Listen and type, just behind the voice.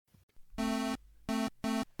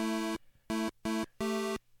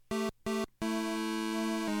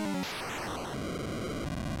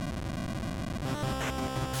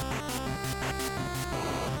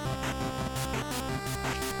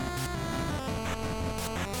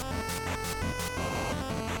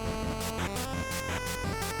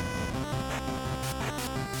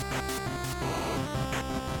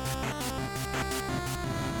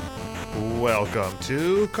Welcome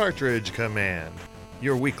to Cartridge Command,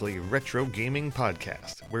 your weekly retro gaming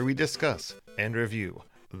podcast where we discuss and review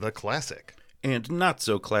the classic and not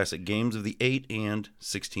so classic games of the 8 and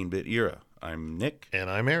 16-bit era. I'm Nick. And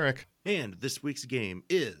I'm Eric. And this week's game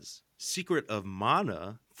is Secret of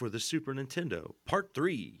Mana for the Super Nintendo, Part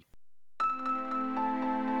 3.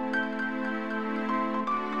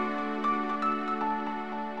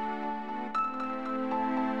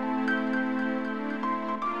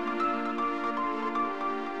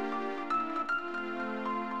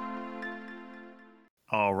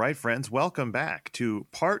 All right, friends, welcome back to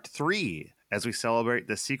Part 3 as we celebrate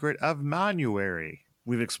the Secret of Manuary.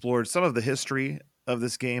 We've explored some of the history of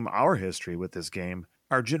this game, our history with this game,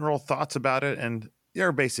 our general thoughts about it, and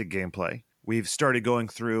our basic gameplay. We've started going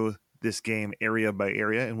through this game area by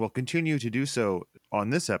area, and we'll continue to do so on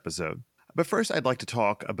this episode. But first, I'd like to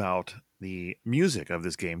talk about the music of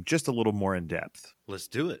this game just a little more in depth. Let's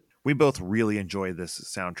do it. We both really enjoy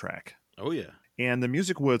this soundtrack. Oh, yeah. And the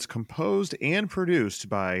music was composed and produced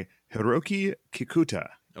by Hiroki Kikuta.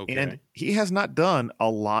 Okay. And he has not done a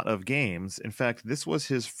lot of games. In fact, this was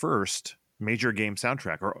his first major game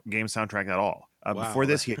soundtrack or game soundtrack at all. Wow. Before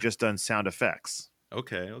this, he had just done sound effects.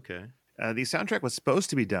 Okay. The soundtrack was supposed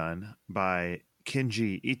to be done by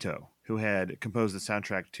Kenji Ito, who had composed the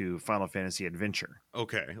soundtrack to Final Fantasy Adventure.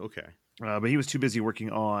 Okay. But he was too busy working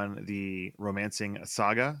on the Romancing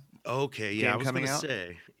Saga. Okay, yeah, I was going to out.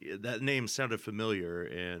 say, that name sounded familiar,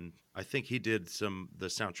 and I think he did the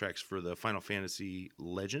soundtracks for the Final Fantasy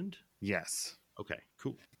Legend? Yes. Okay,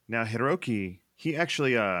 cool. Now, Hiroki, he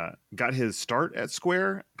actually got his start at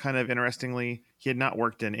Square. Kind of interestingly, he had not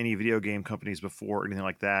worked in any video game companies before or anything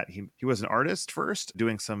like that. He was an artist first,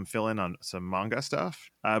 doing some fill-in on some manga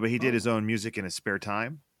stuff, but he did his own music in his spare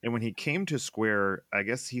time. And when he came to Square, I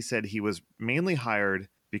guess he said he was mainly hired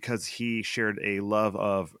because he shared a love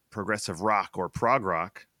of progressive rock or prog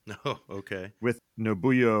rock. Oh, okay. With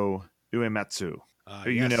Nobuyo Uematsu, who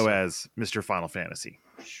you know as Mr. Final Fantasy.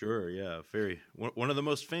 Sure, yeah. One of the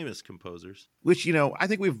most famous composers. Which, I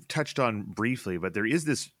think we've touched on briefly, but there is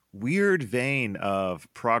this weird vein of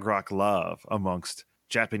prog rock love amongst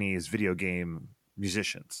Japanese video game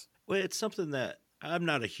musicians. Well, it's something that I'm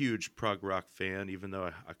not a huge prog rock fan, even though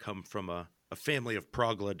I come from a family of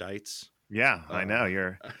proglodytes. Yeah, I know.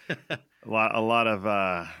 You're a lot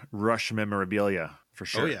of Rush memorabilia for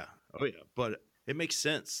sure. Oh yeah. But it makes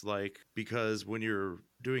sense, because when you're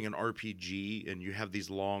doing an RPG and you have these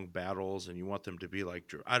long battles and you want them to be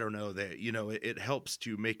I don't know, that it helps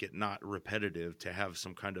to make it not repetitive, to have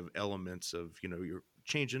some kind of elements of you're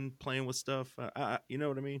changing, playing with stuff. You know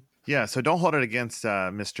what I mean? Yeah. So don't hold it against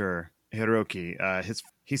Mr. Hiroki.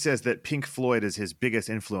 He says that Pink Floyd is his biggest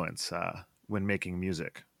influence when making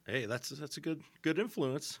music. Hey, that's a good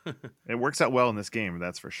influence. It works out well in this game,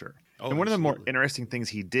 that's for sure. Oh, and one absolutely. of the more interesting things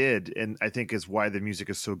he did, and I think is why the music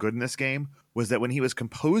is so good in this game, was that when he was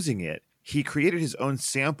composing it, he created his own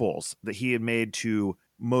samples that he had made to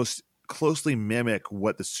most closely mimic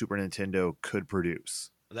what the Super Nintendo could produce.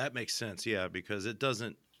 That makes sense, yeah, because it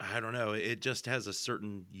doesn't, I don't know, it just has a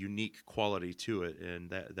certain unique quality to it, and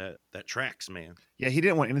that tracks, man. Yeah, he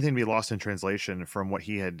didn't want anything to be lost in translation from what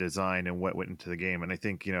he had designed and what went into the game, and I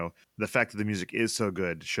think, the fact that the music is so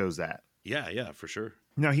good shows that. Yeah, for sure.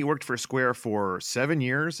 Now, he worked for Square for 7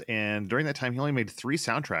 years, and during that time, he only made 3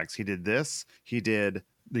 soundtracks. He did this, he did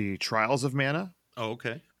the Trials of Mana. Oh,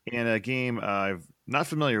 okay. And a game I'm not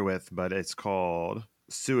familiar with, but it's called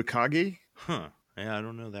Suikage. Huh. Yeah, I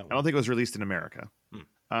don't know that one. I don't think it was released in America.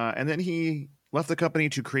 And then he left the company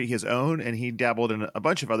to create his own, and he dabbled in a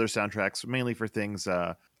bunch of other soundtracks, mainly for things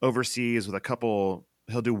overseas with a couple.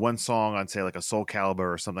 He'll do one song on, say, a Soul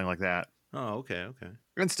Calibur or something like that. Oh, okay.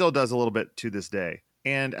 And still does a little bit to this day.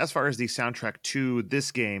 And as far as the soundtrack to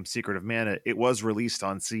this game, Secret of Mana, it was released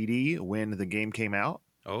on CD when the game came out.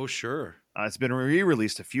 Oh, sure. It's been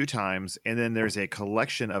re-released a few times, and then there's a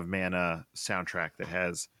collection of Mana soundtrack that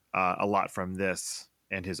has a lot from this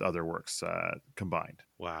and his other works combined.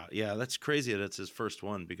 Wow. Yeah, that's crazy that it's his first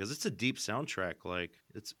one, because it's a deep soundtrack.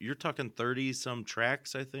 You're talking 30 some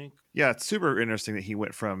tracks, I think. Yeah, it's super interesting that he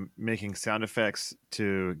went from making sound effects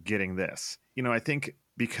to getting this. I think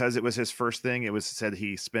because it was his first thing, it was said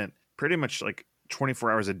he spent pretty much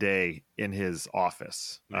 24 hours a day in his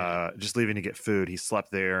office, just leaving to get food. He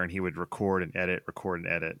slept there and he would record and edit,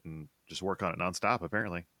 and just work on it nonstop,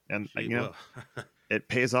 apparently. And, it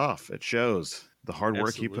pays off. It shows the hard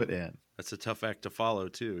work he put in. That's a tough act to follow,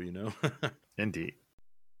 too, Indeed.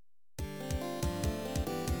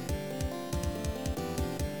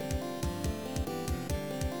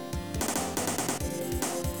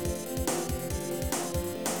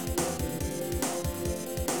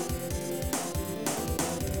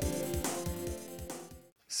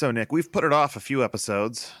 So, Nick, we've put it off a few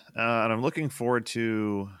episodes, and I'm looking forward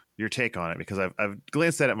to your take on it because I've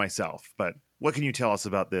glanced at it myself. But what can you tell us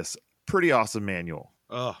about this pretty awesome manual?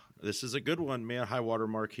 Oh, this is a good one, man. High water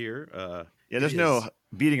mark here. Yeah, there's no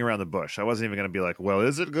beating around the bush. I wasn't even going to be like, well,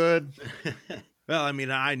 is it good? Well, I mean,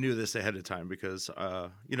 I knew this ahead of time because,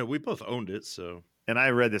 we both owned it. So, and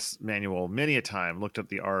I read this manual many a time, looked up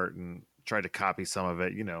the art and tried to copy some of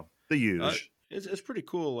it, the huge. It's pretty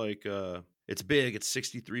cool. Like, it's big. It's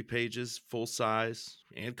 63 pages, full size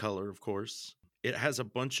and color, of course. It has a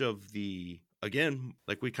bunch of again,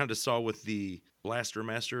 like we kind of saw with the Blaster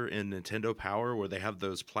Master in Nintendo Power, where they have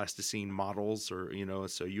those plasticine models, or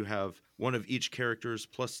so you have one of each characters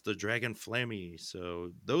plus the Dragon Flammy.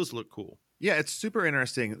 So those look cool. Yeah, it's super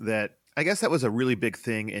interesting that I guess that was a really big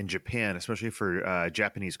thing in Japan, especially for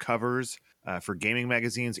Japanese covers, for gaming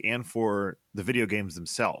magazines, and for the video games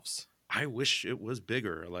themselves. I wish it was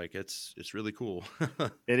bigger. Like it's really cool.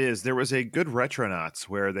 It is. There was a good Retronauts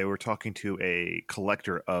where they were talking to a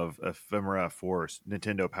collector of ephemera for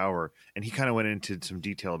Nintendo Power, and he kind of went into some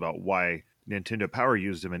detail about why Nintendo Power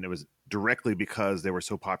used them, and it was directly because they were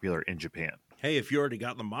so popular in Japan. Hey, if you already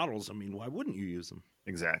got the models, I mean, why wouldn't you use them?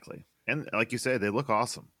 Exactly. And like you said, they look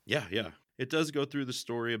awesome. Yeah. It does go through the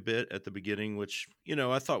story a bit at the beginning, which,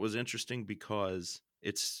 I thought was interesting because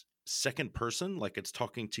it's second person, like it's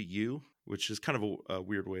talking to you, which is kind of a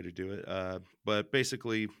weird way to do it. But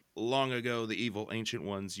basically, long ago, the evil ancient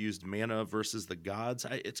ones used mana versus the gods.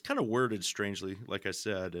 It's kind of worded strangely, like I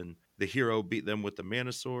said, and the hero beat them with the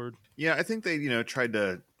mana sword. Yeah, I think they, tried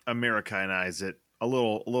to Americanize it a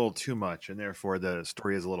little too much, and therefore the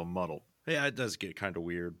story is a little muddled. Yeah, it does get kind of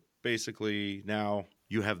weird. Basically, now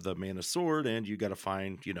you have the mana sword and you got to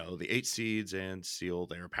find, the 8 seeds and seal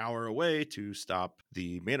their power away to stop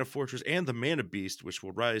the mana fortress and the mana beast, which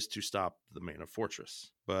will rise to stop the mana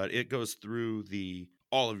fortress. But it goes through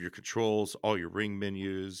all of your controls, all your ring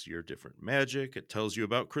menus, your different magic. It tells you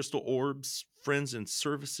about crystal orbs, friends and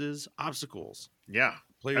services, obstacles. Yeah.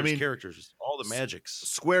 Players, characters, all the magics.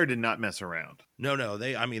 Square did not mess around. No.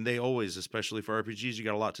 They always, especially for RPGs, you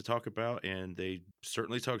got a lot to talk about, and they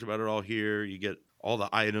certainly talked about it all here. You get all the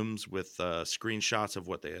items with screenshots of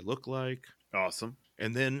what they look like. Awesome.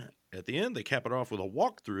 And then at the end, they cap it off with a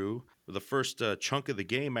walkthrough with the first chunk of the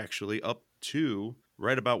game, actually, up to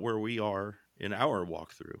right about where we are in our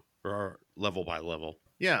walkthrough, or our level by level.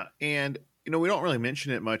 Yeah, and we don't really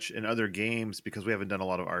mention it much in other games because we haven't done a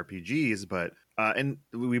lot of RPGs, but and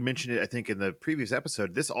we mentioned it, I think, in the previous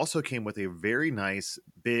episode. This also came with a very nice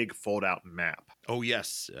big fold-out map. Oh,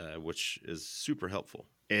 yes, which is super helpful.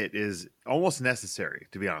 It is almost necessary,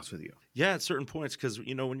 to be honest with you. Yeah, at certain points, because,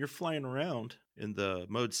 when you're flying around in the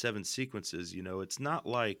Mode 7 sequences, it's not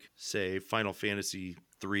like, say, Final Fantasy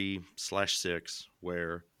 3/6,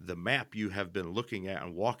 where the map you have been looking at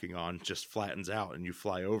and walking on just flattens out and you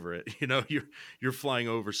fly over it. You're flying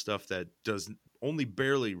over stuff that only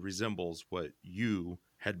barely resembles what you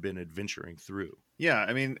had been adventuring through. Yeah,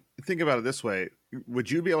 I mean, think about it this way. Would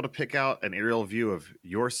you be able to pick out an aerial view of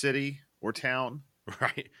your city or town?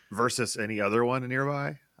 Right. Versus any other one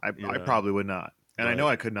nearby? I probably would not. And I know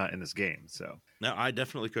I could not in this game. So no, I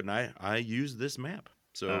definitely couldn't. I used this map.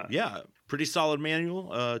 So yeah, pretty solid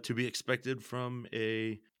manual to be expected from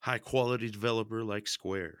a high quality developer like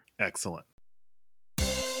Square. Excellent.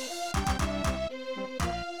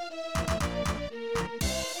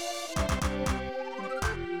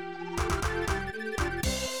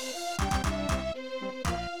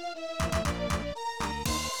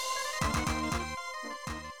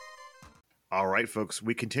 All right, folks,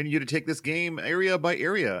 we continue to take this game area by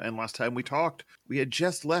area, and last time we talked, we had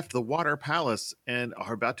just left the Water Palace and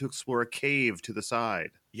are about to explore a cave to the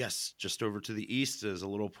side. Yes, just over to the east is a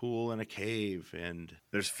little pool and a cave, and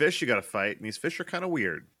there's fish you got to fight, and these fish are kind of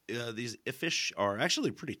weird. These fish are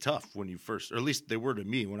actually pretty tough when you first, or at least they were to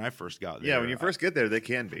me when I first got there. Yeah, when you first get there, they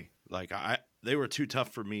can be. Like they were too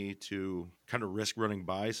tough for me to kind of risk running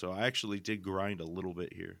by, so I actually did grind a little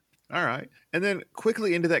bit here. All right. And then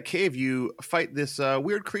quickly into that cave, you fight this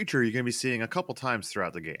weird creature you're going to be seeing a couple times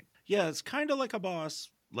throughout the game. Yeah, it's kind of like a boss.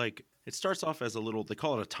 Like, it starts off as a little, they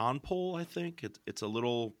call it a tadpole, I think. It's a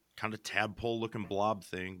little kind of tadpole-looking blob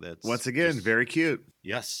thing that's... Once again, very cute.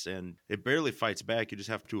 Yes, and it barely fights back. You just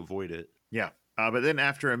have to avoid it. Yeah. But then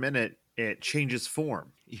after a minute, it changes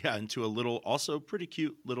form. Yeah, into a little, also pretty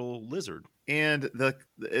cute little lizard. And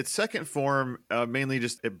its second form mainly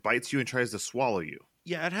just, it bites you and tries to swallow you.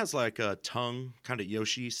 Yeah, it has like a tongue, kind of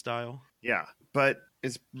Yoshi style. Yeah, but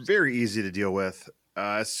it's very easy to deal with.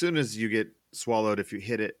 As soon as you get swallowed, if you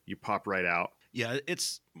hit it, you pop right out. Yeah,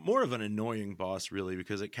 it's more of an annoying boss, really,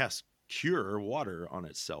 because it casts cure water on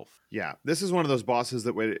itself. Yeah, this is one of those bosses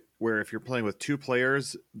that where if you're playing with 2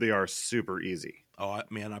 players, they are super easy. Oh,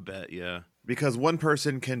 man, I bet, yeah. Because one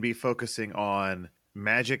person can be focusing on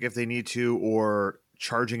magic if they need to, or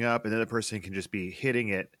charging up, and the other person can just be hitting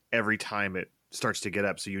it every time it starts to get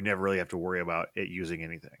up, so you never really have to worry about it using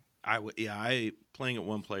anything. I playing at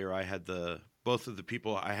one player, I had both of the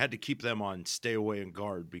people, I had to keep them on stay away and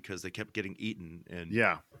guard because they kept getting eaten. And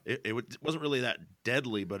yeah, it wasn't really that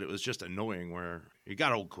deadly, but it was just annoying where you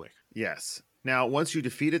got old quick. Yes. Now, once you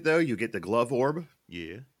defeat it, though, you get the glove orb.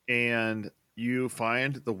 Yeah. And you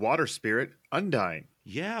find the water spirit, Undyne.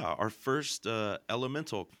 Yeah, our first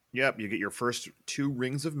elemental. Yep, you get your first 2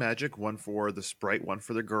 rings of magic, one for the sprite, one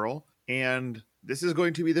for the girl. And this is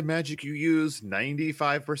going to be the magic you use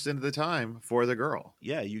 95% of the time for the girl.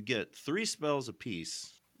 Yeah, you get 3 spells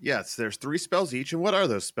apiece. Yes, there's 3 spells each. And what are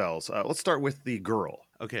those spells? Let's start with the girl.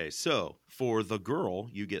 Okay, so for the girl,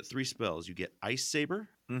 you get 3 spells. You get Ice Saber,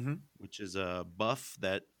 which is a buff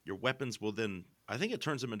that your weapons will then, I think it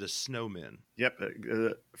turns them into snowmen. Yep,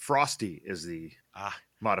 Frosty is the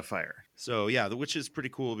modifier. So yeah, which is pretty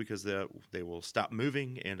cool because they will stop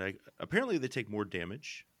moving, and apparently they take more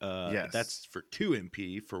damage. Yes. That's for 2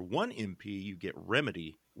 MP. For 1 MP, you get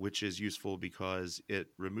Remedy, which is useful because it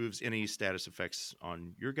removes any status effects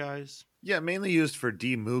on your guys. Yeah, mainly used for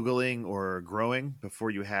demoogling or growing before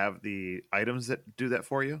you have the items that do that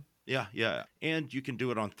for you. Yeah. And you can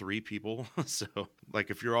do it on 3 people. So, like,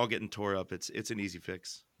 if you're all getting tore up, it's an easy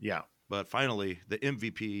fix. Yeah. But finally, the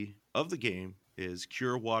MVP of the game is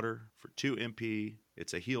Cure Water for 2 MP.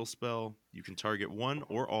 It's a heal spell. You can target one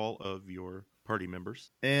or all of your party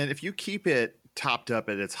members. And if you keep it topped up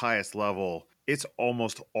at its highest level, it's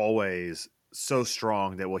almost always so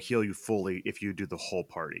strong that will heal you fully if you do the whole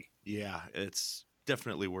party. Yeah, it's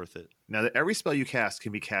definitely worth it. Now, every spell you cast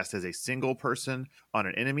can be cast as a single person on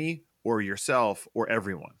an enemy or yourself or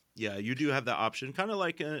everyone. Yeah, you do have the option, kind of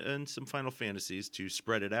like in some Final Fantasies, to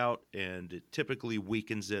spread it out, and it typically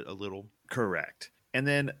weakens it a little. Correct. And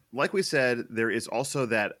then, like we said, there is also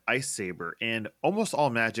that Ice Saber, and almost all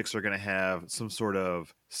magics are going to have some sort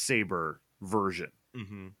of saber version.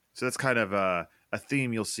 Mm-hmm. So that's kind of a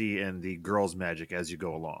theme you'll see in the girls' magic as you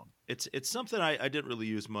go along. It's something I didn't really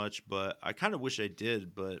use much, but I kind of wish I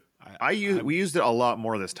did. But we used it a lot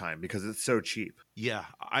more this time because it's so cheap. Yeah,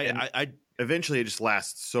 eventually it just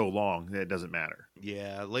lasts so long that it doesn't matter.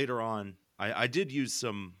 Yeah, later on I did use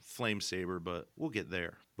some Flame Saber, but we'll get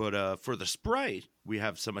there. But for the sprite, we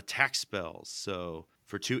have some attack spells. So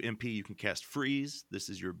for 2 MP, you can cast Freeze. This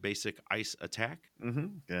is your basic ice attack.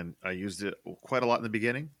 Mm-hmm. And I used it quite a lot in the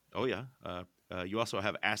beginning. Oh yeah. You also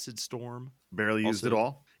have Acid Storm. Barely used it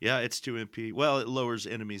all. Yeah, it's 2 MP. Well, it lowers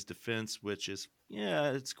enemies' defense, which is,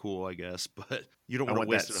 it's cool, I guess. But you don't want to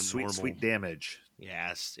waste it on normal. Sweet damage.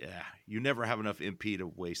 Yes, yeah. You never have enough MP to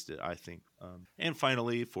waste it, I think. And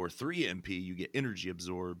finally, for 3 MP, you get Energy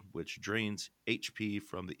Absorb, which drains HP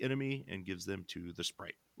from the enemy and gives them to the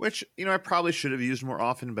sprite. Which, I probably should have used more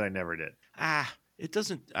often, but I never did. It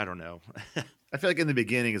doesn't, I don't know. I feel like in the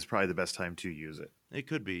beginning is probably the best time to use it. It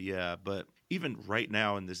could be, yeah. But even right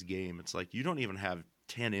now in this game, it's like you don't even have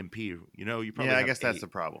 10 MP. You probably have I guess 8. that's the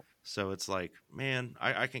problem. So it's like, man,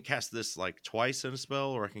 I can cast this like twice in a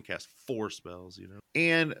spell, or I can cast 4 spells,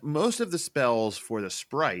 And most of the spells for the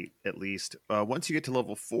sprite, at least, once you get to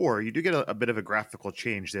level 4, you do get a bit of a graphical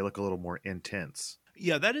change. They look a little more intense.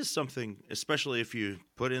 Yeah, that is something, especially if you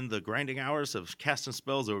put in the grinding hours of casting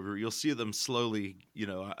spells over, you'll see them slowly,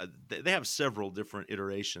 they have several different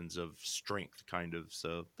iterations of strength, kind of.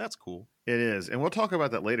 So that's cool. It is. And we'll talk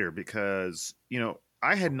about that later because,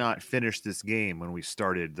 I had not finished this game when we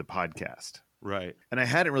started the podcast. Right. And I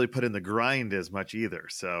hadn't really put in the grind as much either.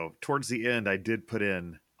 So towards the end, I did put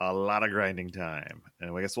in a lot of grinding time.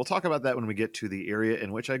 And I guess we'll talk about that when we get to the area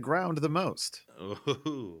in which I ground the most.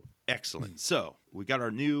 Oh, excellent. So we got our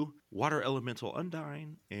new water elemental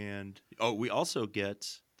Undyne. And we also get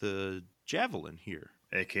the javelin here.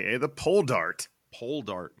 AKA the pole dart. Pole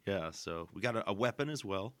dart. Yeah. So we got a weapon as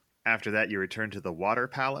well. After that, you return to the water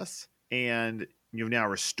palace. And you've now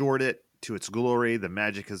restored it to its glory. The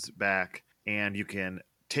magic is back, and you can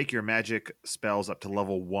take your magic spells up to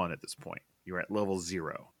level 1 at this point. You're at level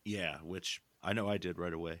 0. Yeah, which I know I did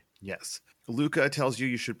right away. Yes. Luca tells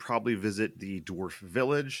you should probably visit the dwarf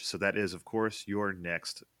village, so that is, of course, your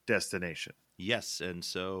next destination. Yes, and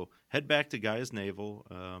so head back to Gaia's Navel.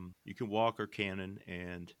 You can walk or cannon,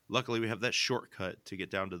 and luckily we have that shortcut to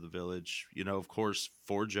get down to the village. Of course,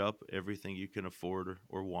 forge up everything you can afford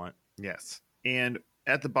or want. Yes. And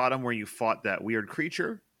at the bottom where you fought that weird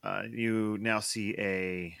creature, you now see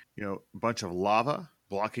a bunch of lava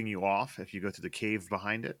blocking you off if you go through the cave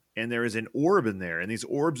behind it. And there is an orb in there, and these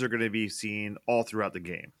orbs are going to be seen all throughout the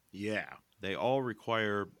game. Yeah, they all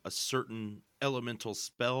require a certain elemental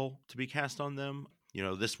spell to be cast on them. You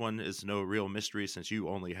know, this one is no real mystery since you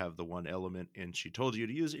only have the one element and she told you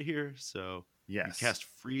to use it here. So you Yes. cast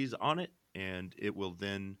freeze on it and it will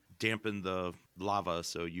then dampen the lava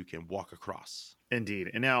so you can walk across.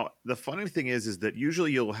 Indeed. And now the funny thing is that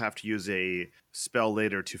usually you'll have to use a spell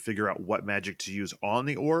later to figure out what magic to use on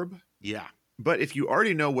the orb. Yeah. But if you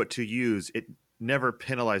already know what to use, it never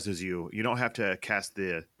penalizes you. You don't have to cast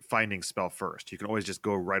the finding spell first. You can always just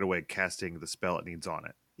go right away casting the spell it needs on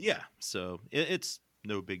it. Yeah. So it's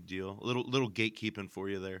no big deal. A little gatekeeping for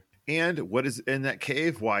you there. And what is in that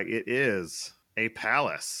cave? Why, it is a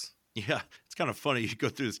palace. Yeah. It's kind of funny. You go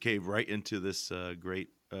through this cave right into this great,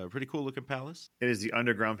 pretty cool looking palace. It is the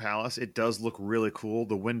underground palace. It does look really cool.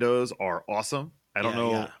 The windows are awesome. I don't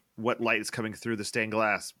know what light is coming through the stained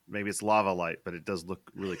glass. Maybe it's lava light, but it does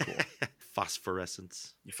look really cool.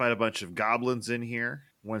 Phosphorescence. You fight a bunch of goblins in here,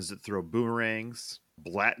 ones that throw boomerangs,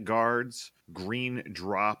 blackguards, green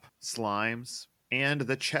drop slimes, and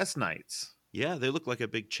the chess knights. Yeah, they look like a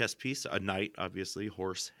big chess piece. A knight, obviously,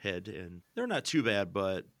 horse head, and they're not too bad,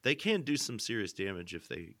 but they can do some serious damage if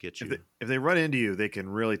they get you. If they run into you, they can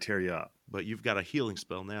really tear you up. But you've got a healing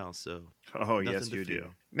spell now, so... Oh, yes, you do.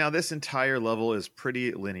 Now, this entire level is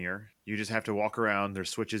pretty linear. You just have to walk around. There's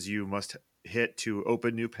switches you must hit to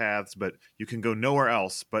open new paths, but you can go nowhere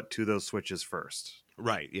else but to those switches first.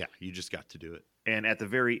 Right, yeah, you just got to do it. And at the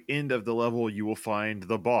very end of the level, you will find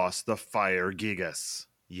the boss, the Fire Gigas.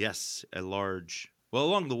 Yes, a large... Well,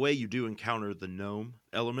 along the way, you do encounter the gnome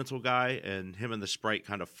elemental guy, and him and the sprite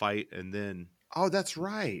kind of fight, and then... Oh, that's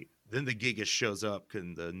right. Then the Gigas shows up,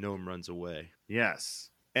 and the gnome runs away.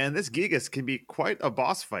 Yes. And this Gigas can be quite a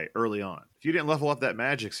boss fight early on. If you didn't level up that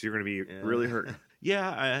magic, so you're going to be really hurt.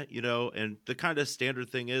 Yeah, and the kind of standard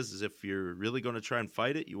thing is if you're really going to try and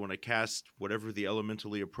fight it, you want to cast whatever the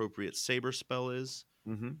elementally appropriate saber spell is,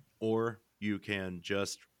 or you can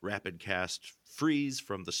just rapid cast freeze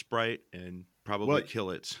from the sprite and probably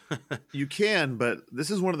kill it. You can, but this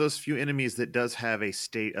is one of those few enemies that does have a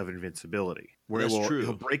state of invincibility, where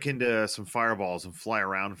it'll break into some fireballs and fly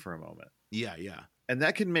around for a moment. Yeah. And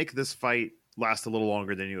that can make this fight last a little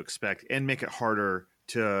longer than you expect and make it harder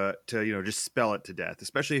to just spell it to death,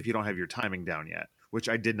 especially if you don't have your timing down yet, which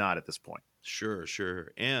I did not at this point. Sure.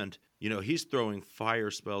 And, he's throwing fire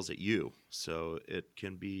spells at you, so it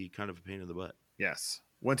can be kind of a pain in the butt. Yes.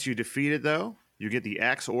 Once you defeat it, though, you get the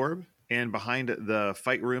Axe Orb, and behind the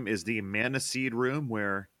fight room is the Mana Seed room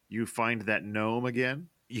where you find that gnome again.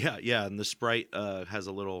 Yeah, and the sprite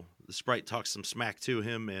the sprite talks some smack to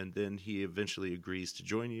him, and then he eventually agrees to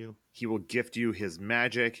join you. He will gift you his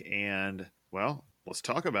magic, and, well, let's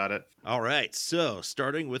talk about it. All right, so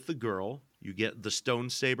starting with the girl, you get the Stone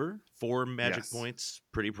Saber, 4 magic points,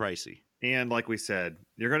 pretty pricey. And like we said,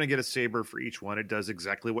 you're going to get a saber for each one. It does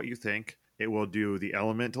exactly what you think. It will do the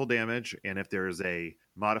elemental damage, and if there is a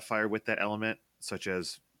modifier with that element, such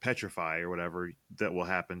as petrify or whatever, that will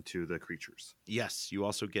happen to the creatures. Yes, you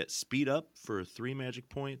also get speed up for 3 magic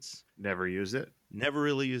points. Never used it. Never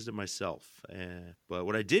really used it myself. But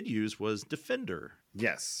what I did use was Defender.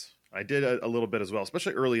 Yes, I did a little bit as well,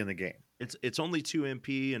 especially early in the game. It's only 2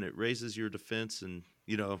 MP, and it raises your defense and,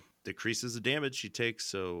 decreases the damage she takes.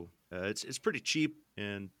 So it's pretty cheap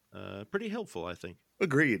and pretty helpful, I think.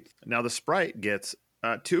 Agreed. Now the sprite gets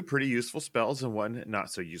 2 pretty useful spells and 1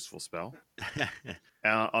 not so useful spell.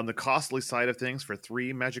 On the costly side of things, for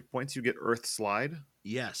 3 magic points, you get Earth Slide.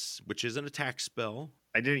 Yes, which is an attack spell.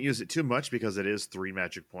 I didn't use it too much because it is 3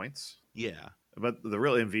 magic points. Yeah. But the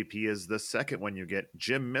real MVP is the second one you get,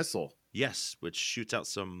 Gem Missile. Yes, which shoots out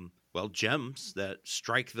some, gems that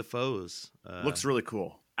strike the foes. Looks really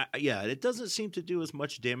cool. It doesn't seem to do as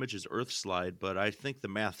much damage as Earth Slide, but I think the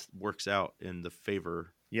math works out in the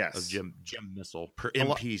favor of Gem Missile per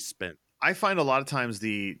MP spent. I find a lot of times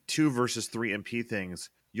the 2 versus 3 MP things,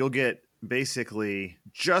 you'll get basically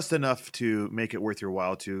just enough to make it worth your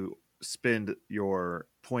while to spend your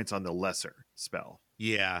points on the lesser spell.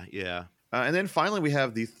 Yeah. And then finally, we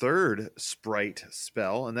have the third sprite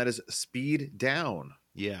spell, and that is Speed Down.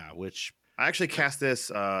 Yeah, which... I actually cast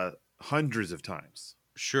this hundreds of times.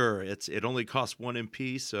 Sure, it only costs 1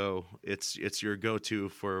 MP, so it's your go-to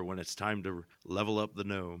for when it's time to level up the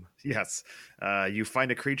gnome. Yes. You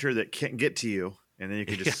find a creature that can't get to you, and then you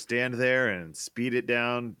can just stand there and speed it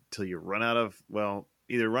down till you run out of,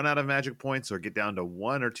 either run out of magic points or get down to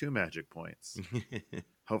 1 or 2 magic points.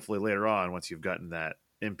 Hopefully later on, once you've gotten that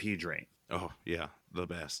MP drain. Oh, yeah, the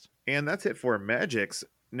best. And that's it for magics.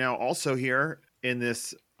 Now, also here in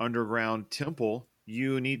this underground temple,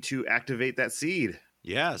 you need to activate that seed.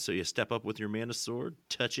 Yeah, so you step up with your mana sword,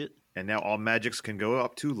 touch it. And now all magics can go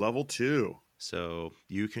up to level 2. So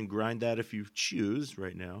you can grind that if you choose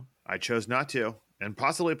right now. I chose not to, and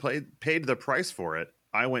possibly paid the price for it.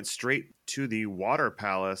 I went straight to the Water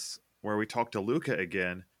Palace, where we talked to Luca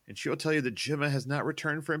again, and she'll tell you that Gemma has not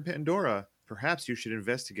returned from Pandora. Perhaps you should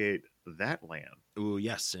investigate that land. Oh,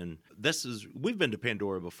 yes, and we've been to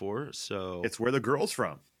Pandora before, so... It's where the girl's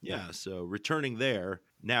from. Yeah, so returning there,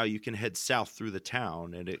 now you can head south through the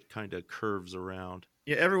town, and it kind of curves around.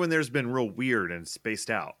 Yeah, everyone there's been real weird and spaced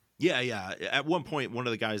out. Yeah. At one point, one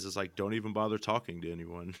of the guys is like, don't even bother talking to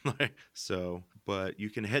anyone. But you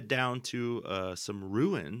can head down to some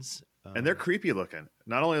ruins. And they're creepy looking.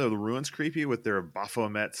 Not only are the ruins creepy with their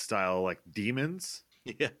Baphomet style like demons.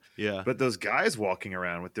 Yeah. But those guys walking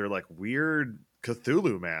around with their like weird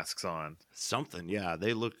Cthulhu masks on. Something, yeah.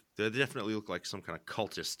 They definitely look like some kind of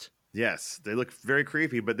cultist. Yes, they look very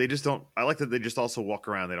creepy, but they just don't. I like that they just also walk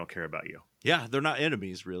around. They don't care about you. Yeah, they're not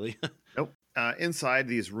enemies, really. Nope. Inside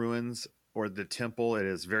these ruins or the temple, it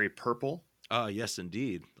is very purple. Yes,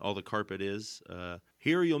 indeed. All the carpet is.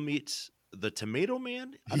 Here you'll meet the Tomato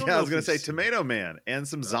Man. I was going to say Tomato Man and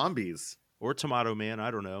some zombies. Or Tomato Man. I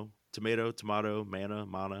don't know. Tomato,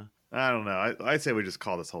 mana. I don't know. I'd say we just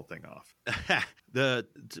call this whole thing off. The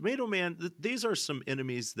Tomato Man, these are some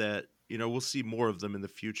enemies that, we'll see more of them in the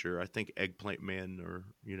future. I think Eggplant Man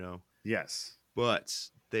Yes. But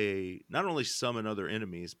they not only summon other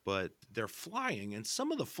enemies, but they're flying. And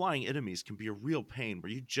some of the flying enemies can be a real pain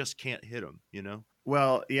where you just can't hit them,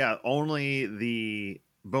 Well, yeah, only the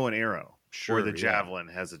bow and arrow or the yeah. javelin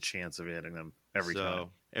has a chance of hitting them every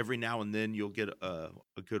time. Every now and then you'll get a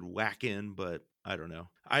good whack in, but I don't know.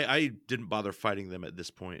 I didn't bother fighting them at this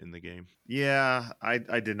point in the game. Yeah,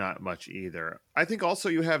 I did not much either. I think also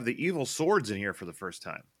you have the evil swords in here for the first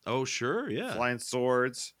time. Oh, sure, yeah. Flying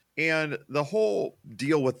swords. And the whole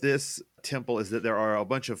deal with this temple is that there are a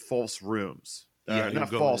bunch of false rooms. Not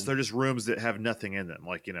false, they're just rooms that have nothing in them.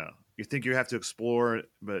 Like, you think you have to explore,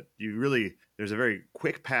 but there's a very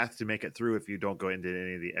quick path to make it through if you don't go into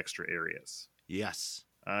any of the extra areas. Yes.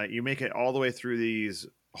 You make it all the way through these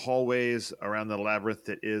hallways around the labyrinth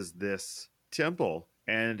that is this temple,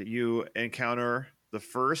 and you encounter the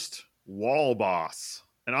first wall boss.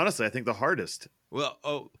 And honestly, I think the hardest.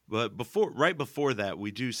 Well, but right before that,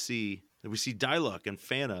 we see Diluc and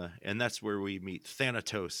Fana, and that's where we meet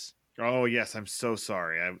Thanatos. Oh, yes. I'm so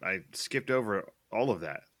sorry. I skipped over all of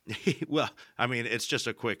that. Well, I mean, it's just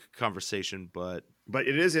a quick conversation, but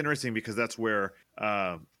it is interesting because that's where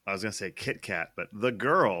I was going to say Kit Kat, but the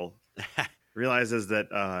girl realizes that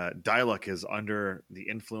Diluc is under the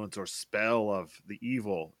influence or spell of the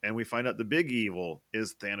evil, and we find out the big evil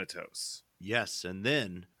is Thanatos. Yes, and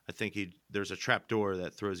then I think there's a trap door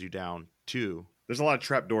that throws you down too. There's a lot of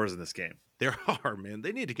trap doors in this game. There are, man.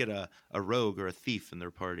 They need to get a rogue or a thief in their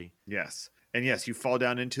party. Yes. And yes, you fall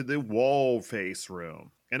down into the wall face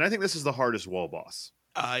room. And I think this is the hardest wall boss.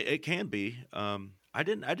 It can be. I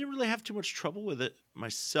didn't really have too much trouble with it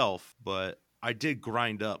myself, but I did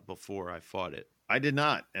grind up before I fought it. I did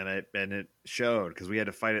not, and it showed because we had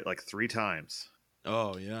to fight it like 3 times.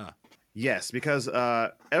 Oh, yeah. Yes, because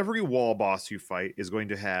every wall boss you fight is going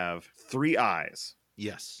to have 3 eyes.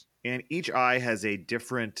 Yes. And each eye has a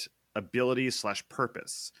different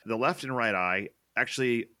ability/purpose. The left and right eye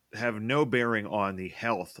actually have no bearing on the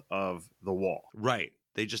health of the wall. Right.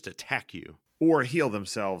 They just attack you. Or heal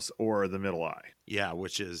themselves, or the middle eye. Yeah,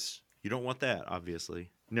 which is, you don't want that,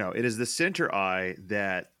 obviously. No, it is the center eye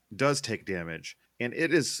that does take damage. And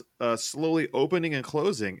it is slowly opening and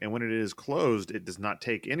closing. And when it is closed, it does not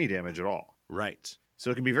take any damage at all. Right.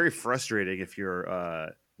 So it can be very frustrating if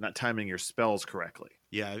you're not timing your spells correctly.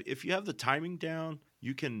 Yeah, if you have the timing down,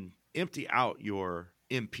 you can empty out your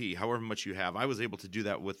MP, however much you have. I was able to do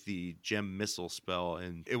that with the gem missile spell,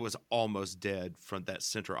 and it was almost dead from that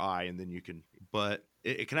center eye. And then but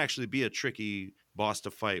it can actually be a tricky boss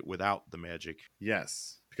to fight without the magic.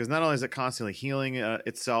 Yes, because not only is it constantly healing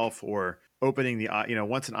itself or opening the eye,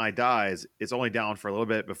 once an eye dies, it's only down for a little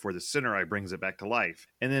bit before the center eye brings it back to life.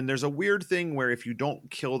 And then there's a weird thing where if you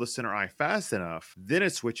don't kill the center eye fast enough, then it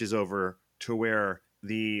switches over to where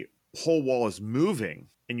the whole wall is moving,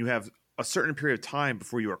 and you have a certain period of time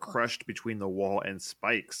before you are crushed between the wall and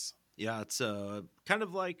spikes. Yeah, it's kind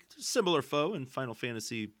of like a similar foe in Final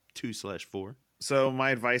Fantasy 2/4. So my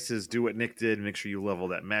advice is do what Nick did and make sure you level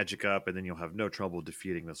that magic up, and then you'll have no trouble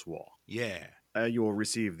defeating this wall. Yeah. You will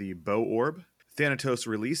receive the bow orb. Thanatos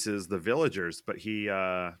releases the villagers, but he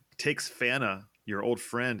takes Fana, your old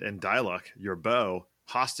friend, and Diluc, your bow,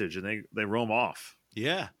 hostage, and they roam off.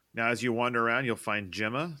 Yeah. Now, as you wander around, you'll find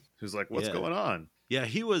Gemma, who's like, what's going on? Yeah,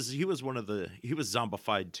 he was one of he was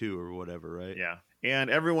zombified too or whatever, right? Yeah. And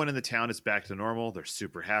everyone in the town is back to normal. They're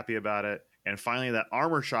super happy about it. And finally, that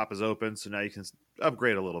armor shop is open, so now you can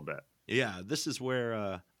upgrade a little bit. Yeah, this is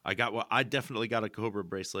where I definitely got a Cobra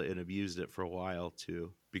bracelet and have used it for a while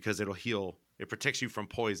too, because it'll heal. It protects you from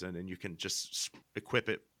poison, and you can just equip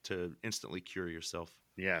it to instantly cure yourself.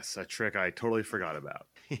 Yes, a trick I totally forgot about.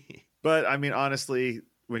 But I mean, honestly,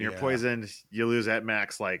 when you're poisoned, you lose at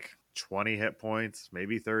max like 20 hit points,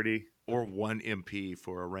 maybe 30. Or 1 MP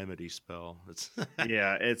for a remedy spell. It's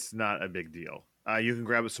yeah, it's not a big deal. You can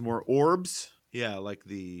grab some more orbs. Yeah, like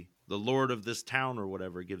the lord of this town or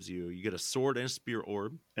whatever gives you get a sword and a spear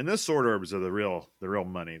orb. And those sword orbs are the real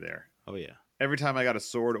money there. Oh yeah. Every time I got a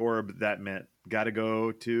sword orb, that meant got to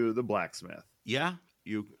go to the blacksmith. Yeah,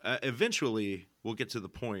 you eventually we'll get to the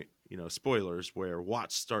point, spoilers, where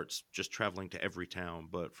Watts starts just traveling to every town.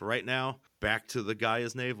 But for right now, back to the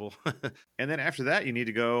Gaia's Navel. And then after that, you need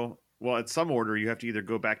to go, well, in some order, you have to either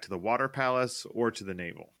go back to the Water Palace or to the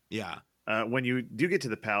Navel. Yeah. When you do get to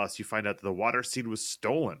the palace, you find out that the water seed was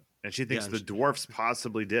stolen, and she thinks the dwarfs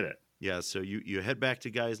possibly did it. Yeah, so you head back to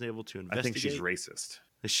Gaia's Navel to investigate. I think she's racist.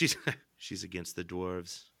 She's against the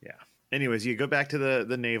dwarves. Yeah. Anyways, you go back to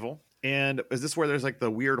the Navel, and is this where there's like the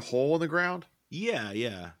weird hole in the ground?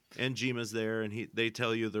 Yeah. And Jima's there, and they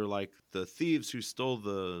tell you they're like the thieves who stole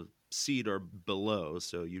the seed are below,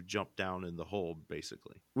 so you jump down in the hole,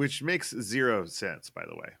 basically. Which makes zero sense, by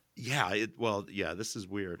the way. Yeah, this is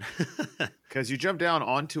weird. Because you jump down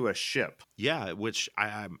onto a ship. Yeah, which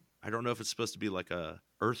I don't know if it's supposed to be like a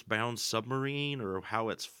earthbound submarine or how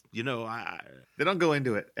it's, They don't go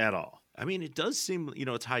into it at all. I mean, it does seem,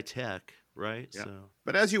 it's high tech, right? Yeah. So.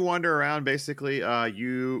 But as you wander around, basically,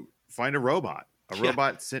 you find a robot.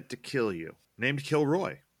 Robot sent to kill you, named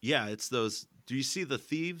Kilroy. Yeah, it's those. Do you see the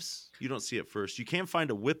thieves? You don't see it first. You can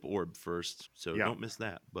find a whip orb first, so don't miss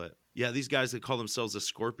that. But yeah, these guys that call themselves a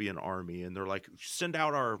Scorpion Army, and they're like, send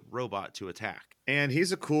out our robot to attack. And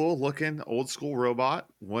he's a cool looking old school robot,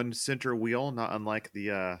 one center wheel, not unlike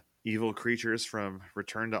the evil creatures from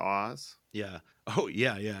Return to Oz. Yeah. Oh,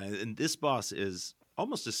 yeah. And this boss is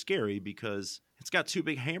almost as scary because it's got 2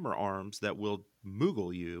 big hammer arms that will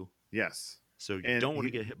Moogle you. Yes. So you don't want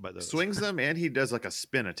to get hit by those. Swings them, and he does like a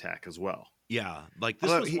spin attack as well. Yeah, like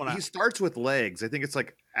this was he starts with legs. I think it's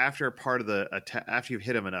like after part of the attack, after you've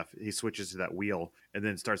hit him enough, he switches to that wheel and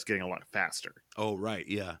then starts getting a lot faster. Oh, right.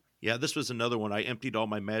 Yeah. This was another one. I emptied all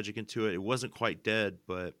my magic into it. It wasn't quite dead,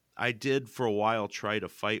 but I did for a while try to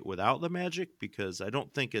fight without the magic because I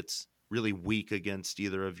don't think it's really weak against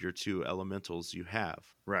either of your 2 elementals you have.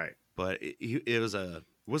 Right. But it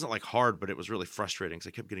wasn't like hard, but it was really frustrating because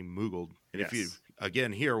I kept getting moogled. And if you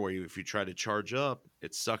if you try to charge up,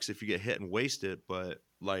 it sucks if you get hit and waste it. But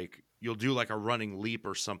like you'll do like a running leap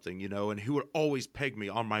or something, and he would always peg me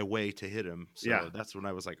on my way to hit him. So that's when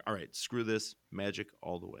I was like, all right, screw this, magic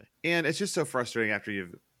all the way. And it's just so frustrating after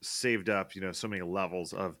you've saved up, so many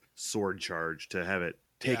levels of sword charge to have it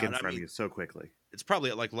taken from you so quickly. It's probably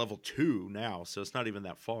at like level 2 now, so it's not even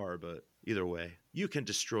that far, but either way, you can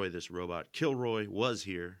destroy this robot. Kilroy was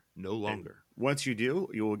here, no longer. And once you do,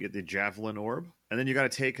 you will get the Javelin Orb, and then you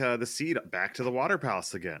got to take the seed back to the Water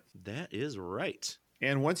Palace again. That is right.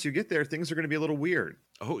 And once you get there, things are going to be a little weird.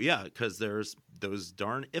 Oh, yeah, because there's those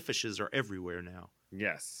darn Ifishes are everywhere now.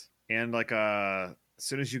 Yes. And like as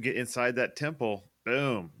soon as you get inside that temple,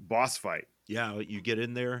 boom, boss fight. Yeah, you get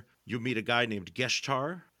in there, you meet a guy named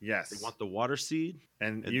Geshtar. Yes. They want the water seed.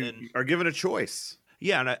 And you are given a choice.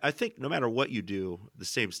 Yeah, and I think no matter what you do, the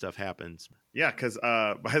same stuff happens. Yeah, because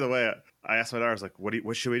by the way, I asked my daughter, I was like,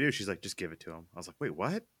 what should we do? She's like, just give it to him. I was like, wait,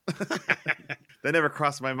 what? That never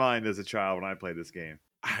crossed my mind as a child when I played this game.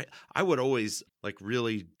 I would always like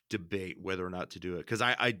really debate whether or not to do it because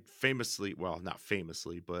I famously, well, not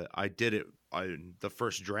famously, but I did it on the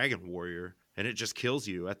first Dragon Warrior, and it just kills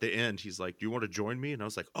you at the end. He's like, do you want to join me? And I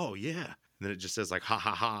was like, oh yeah. And then it just says like ha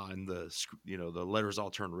ha ha, and the letters all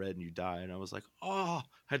turn red and you die. And I was like, oh,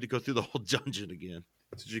 I had to go through the whole dungeon again.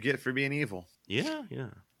 That's what you get for being evil. Yeah.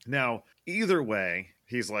 Now, either way,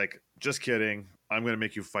 he's like, just kidding. I'm going to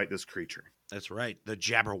make you fight this creature. That's right, the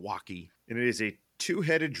Jabberwocky. And it is a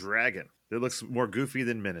 2-headed dragon that looks more goofy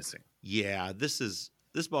than menacing. Yeah, this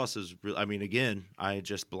boss is real. I mean, again, I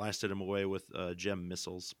just blasted him away with gem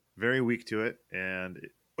missiles. Very weak to it, and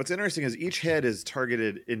what's interesting is each head is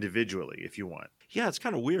targeted individually if you want. Yeah, it's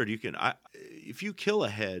kind of weird. You can, if you kill a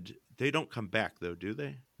head, they don't come back though, do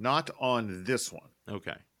they? Not on this one.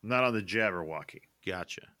 Okay. Not on the Jabberwocky.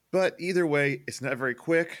 Gotcha. But either way, it's not very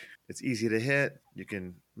quick. It's easy to hit. You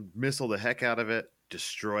can missile the heck out of it,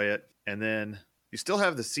 destroy it, and then you still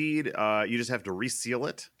have the seed. You just have to reseal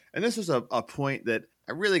it. And this was a point that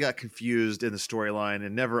I really got confused in the storyline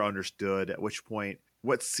and never understood, at which point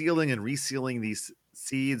what sealing and resealing these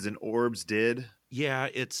seeds and orbs did. Yeah,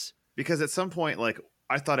 it's Because at some point, like,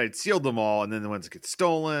 I thought I'd sealed them all, and then the ones get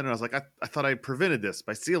stolen, and I was like, I thought I prevented this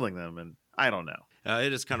by sealing them, and I don't know.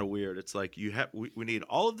 it is kind of weird. It's like we need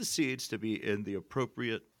all of the seeds to be in the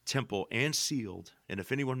appropriate temple and sealed, and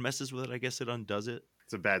if anyone messes with it, I guess it undoes it.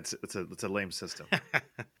 It's a lame system.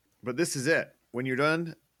 But this is it. When you're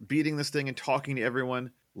done beating this thing and talking to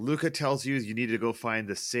everyone, Luca tells you need to go find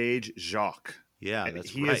the sage Jacques. Yeah, And that's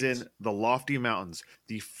he right. is in the Lofty Mountains,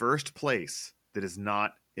 the first place that is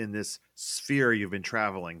not in this sphere you've been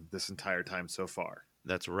traveling this entire time so far.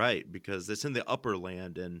 That's right, because it's in the upper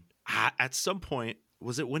land, and at some point,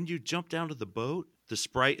 was it when you jump down to the boat? The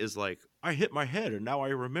sprite is like, I hit my head, and now I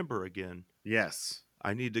remember again. Yes.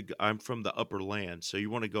 I'm from the upper land, so you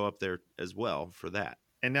want to go up there as well for that.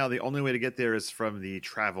 And now the only way to get there is from the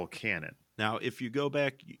travel cannon. Now, if you go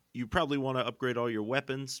back, you probably want to upgrade all your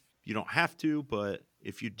weapons. You don't have to, but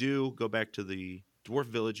if you do, go back to the dwarf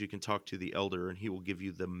village. You can talk to the elder, and he will give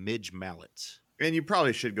you the Midge mallet. And you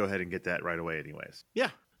probably should go ahead and get that right away anyways. Yeah.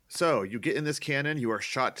 So you get in this cannon, you are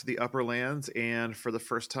shot to the upper lands, and for the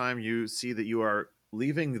first time you see that you are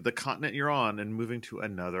leaving the continent you're on and moving to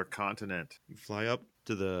another continent. You fly up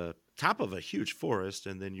to the top of a huge forest,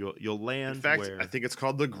 and then you'll land. In fact, where... I think it's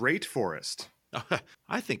called the Great Forest.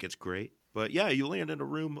 I think it's great. But yeah, you land in a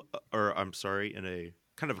room, in a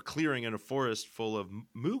kind of a clearing in a forest full of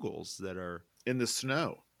Moogles that are in the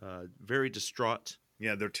snow. Very distraught.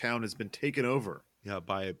 Yeah, their town has been taken over. Yeah,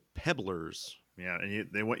 by pebblers. Yeah, and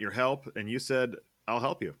they want your help, and you said, I'll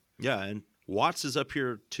help you. Yeah, and Watts is up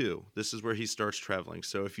here too. This is where he starts traveling.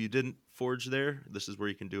 So if you didn't forge there, this is where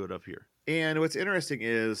you can do it up here. And what's interesting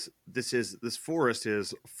is this forest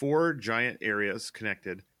is 4 giant areas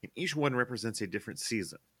connected, and each one represents a different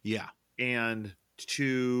season. Yeah. And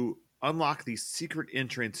to unlock the secret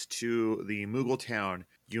entrance to the Moogle town,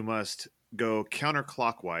 you must go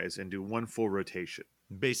counterclockwise and do 1 full rotation.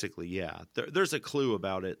 Basically, yeah. There's a clue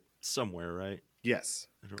about it somewhere, right? Yes.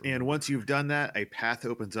 And once you've done that, a path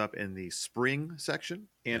opens up in the spring section,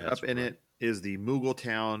 and up in it is the Moogle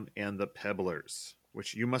town and the Pebblers,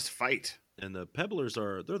 which you must fight. And the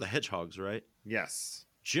Pebblers they're the hedgehogs, right? Yes.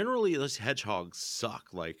 Generally, those hedgehogs suck.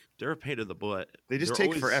 Like, they're a pain in the butt. They just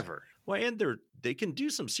take forever. Well, and they can do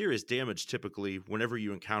some serious damage typically whenever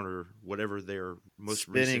you encounter whatever their most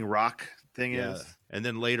spinning rock thing is. And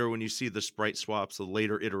then later when you see the sprite swaps, the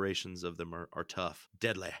later iterations of them are tough.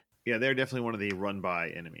 Deadly. Yeah, they're definitely one of the run-by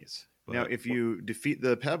enemies. But now, if you defeat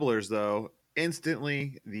the Pebblers, though,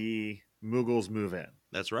 instantly the Moogles move in.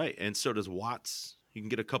 That's right. And so does Watts. You can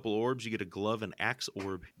get a couple orbs. You get a glove and axe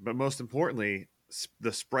orb. But most importantly,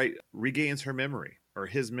 the sprite regains her memory, or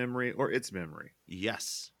his memory, or its memory.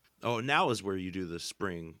 Yes. Oh, now is where you do the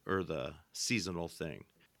spring or the seasonal thing.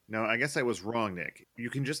 No, I guess I was wrong, Nick.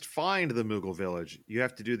 You can just find the Moogle village. You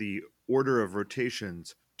have to do the order of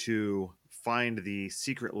rotations to find the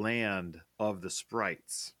secret land of the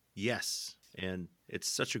sprites. Yes. And it's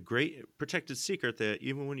such a great protected secret that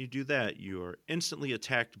even when you do that, you are instantly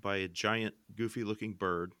attacked by a giant, goofy-looking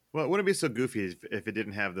bird. Well, it wouldn't be so goofy if it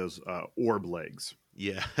didn't have those orb legs.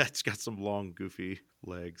 Yeah, it's got some long, goofy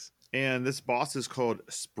legs. And this boss is called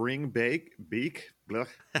Spring Break.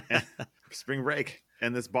 Spring Break.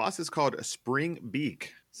 And this boss is called Spring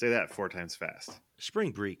Beak. Say that 4 times fast. Spring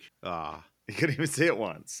Break. Ah. You couldn't even say it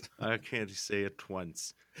once. I can't say it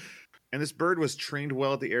once. And this bird was trained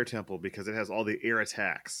well at the Air Temple because it has all the air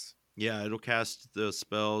attacks. Yeah, it'll cast the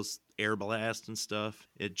spells, Air Blast and stuff.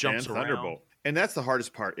 It jumps and around. Thunderbolt. And that's the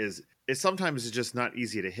hardest part is sometimes it's just not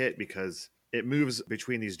easy to hit because it moves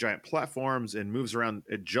between these giant platforms and moves around.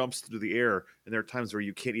 It jumps through the air. And there are times where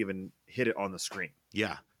you can't even hit it on the screen.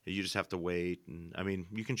 Yeah. You just have to wait. And I mean,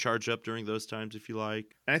 you can charge up during those times if you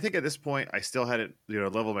like. And I think at this point, I still had it,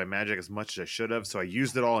 level my magic as much as I should have. So I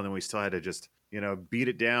used it all. And then we still had to just, beat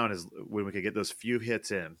it down as when we could get those few hits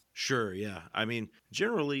in. Sure. Yeah. I mean,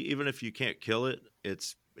 generally, even if you can't kill it,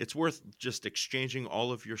 it's worth just exchanging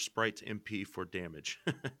all of your sprite's MP for damage.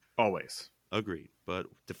 Always. Agreed. But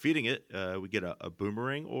defeating it, we get a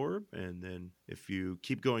boomerang orb. And then if you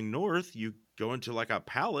keep going north, you go into like a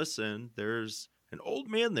palace and there's an old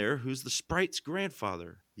man there who's the sprite's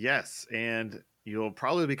grandfather. Yes, and you'll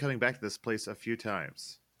probably be coming back to this place a few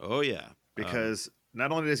times. Oh, yeah. Because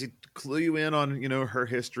not only does he clue you in on, her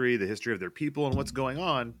history, the history of their people and what's going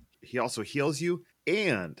on, he also heals you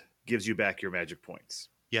and gives you back your magic points.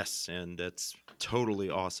 Yes, and that's totally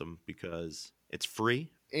awesome because it's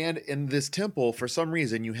free. And in this temple, for some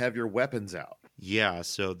reason, you have your weapons out. Yeah,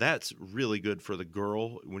 so that's really good for the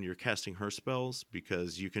girl when you're casting her spells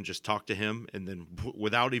because you can just talk to him and then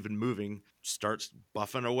without even moving, starts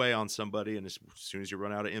buffing away on somebody. And as soon as you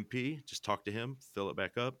run out of MP, just talk to him, fill it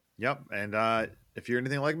back up. Yep. And if you're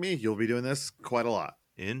anything like me, you'll be doing this quite a lot.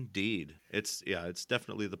 Indeed. It's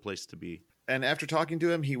definitely the place to be. And after talking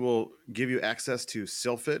to him, he will give you access to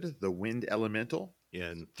Sylphid, the wind elemental. Yeah,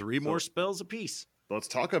 and 3 more spells apiece. Let's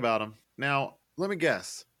talk about him. Now, let me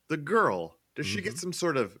guess. The girl, does she get some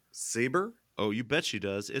sort of saber? Oh, you bet she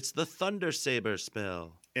does. It's the Thunder Saber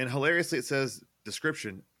spell. And hilariously, it says,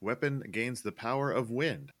 description, weapon gains the power of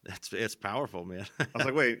wind. It's powerful, man. I was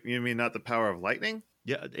like, wait, you mean not the power of lightning?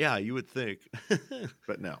 Yeah, you would think.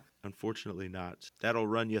 But no. Unfortunately not. That'll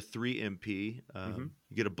run you 3 MP. You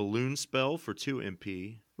get a balloon spell for 2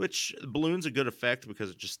 MP, which balloon's a good effect because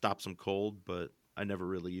it just stops them cold, but I never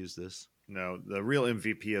really use this. No, the real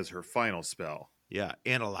MVP is her final spell. Yeah,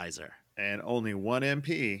 Analyzer. And only 1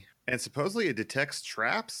 MP. And supposedly it detects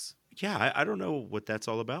traps? Yeah, I don't know what that's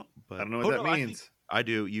all about. But I don't know what that means. I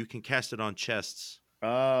do. You can cast it on chests.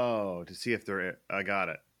 Oh, to see if they're... I got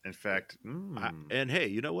it. In fact, and hey,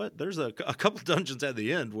 you know what? There's a couple dungeons at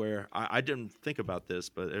the end where I didn't think about this,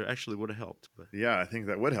 but it actually would have helped. But yeah, I think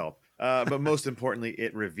that would help. But most importantly,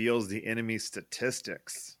 it reveals the enemy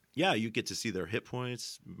statistics. Yeah, you get to see their hit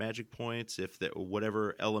points, magic points, if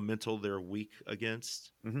whatever elemental they're weak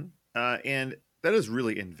against. And that is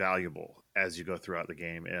really invaluable as you go throughout the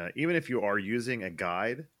game. Even if you are using a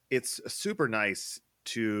guide, it's super nice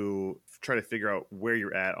to try to figure out where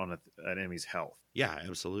you're at on an enemy's health. Yeah,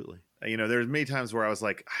 absolutely. You know, there's many times where I was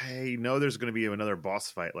like, I know there's going to be another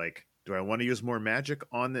boss fight. Like, do I want to use more magic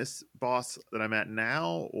on this boss that I'm at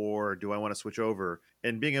now? Or do I want to switch over?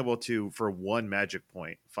 And being able to, for 1 magic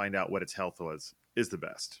point, find out what its health was is the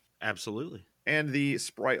best. Absolutely. And the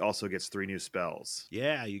sprite also gets 3 new spells.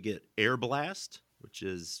 Yeah, you get Air Blast, which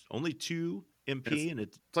is only 2 MP.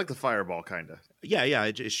 It's like the fireball, kind of. Yeah,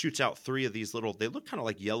 it shoots out 3 of these little, they look kind of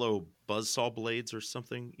like yellow buzzsaw blades or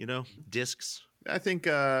something, discs. I think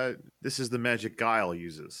this is the magic Guile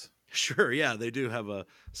uses. Sure, yeah, they do have a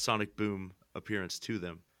sonic boom appearance to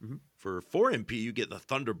them. For 4 MP, you get the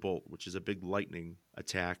Thunderbolt, which is a big lightning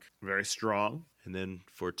attack. Very strong. And then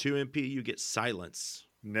for 2 MP, you get Silence.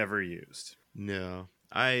 Never used. No,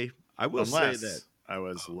 I will Unless say that I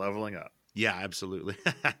was leveling up. Yeah, absolutely.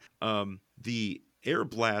 The Air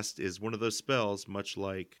Blast is one of those spells, much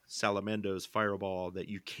like Salamando's Fireball, that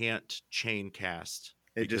you can't chain cast.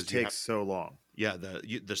 It just takes so long. Yeah,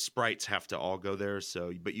 the sprites have to all go there.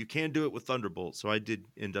 But you can do it with Thunderbolt. So I did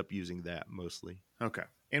end up using that mostly. Okay.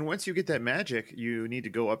 And once you get that magic, you need to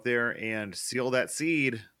go up there and seal that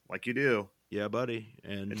seed like you do. Yeah, buddy.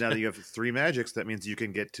 And now that you have 3 magics, that means you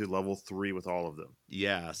can get to level 3 with all of them.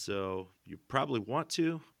 Yeah, so you probably want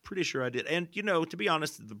to. Pretty sure I did. And, to be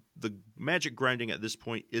honest, the magic grinding at this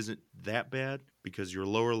point isn't that bad because you're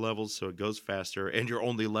lower levels, so it goes faster, and you're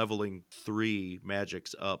only leveling 3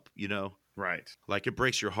 magics up, Right. Like, it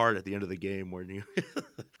breaks your heart at the end of the game when you...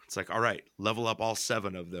 It's like, all right, level up all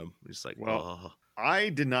 7 of them. It's like, well, I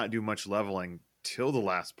did not do much leveling till the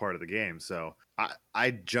last part of the game, so I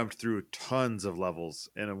jumped through tons of levels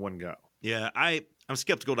in one go. Yeah, I'm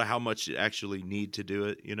skeptical to how much you actually need to do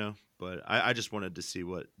it, but I just wanted to see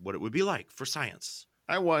what it would be like for science.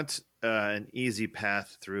 I want an easy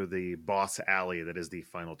path through the boss alley that is the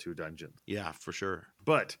final 2 dungeons. Yeah, for sure.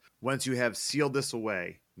 But once you have sealed this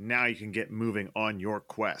away, now you can get moving on your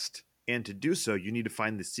quest. And to do so, you need to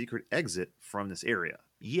find the secret exit from this area.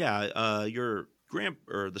 Yeah, the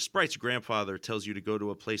sprite's grandfather tells you to go to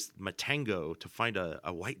a place, Matango, to find a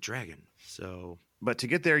white dragon. So, but to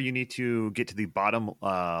get there, you need to get to the bottom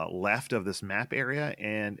left of this map area,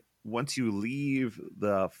 and once you leave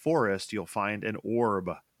the forest, you'll find an orb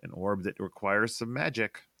that requires some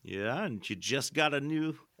magic. Yeah, and you just got a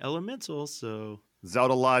new elemental, so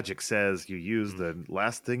Zelda logic says you use the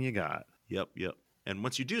last thing you got. Yep. And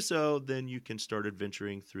once you do so, then you can start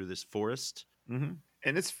adventuring through this forest. Mm-hmm.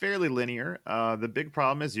 And it's fairly linear. The big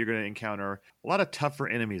problem is you're going to encounter a lot of tougher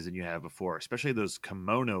enemies than you have before, especially those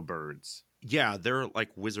kimono birds. Yeah, they're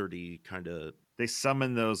like wizardy kind of. They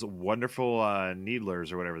summon those wonderful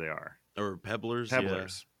needlers or whatever they are. Or pebblers. Yeah.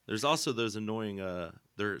 There's also those annoying,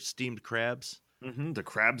 they're steamed crabs. Mm-hmm. The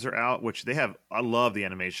crabs are out, which they have. I love the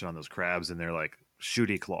animation on those crabs, and they're like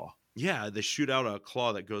shooty claw. Yeah, they shoot out a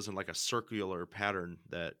claw that goes in like a circular pattern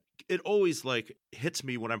that it always like hits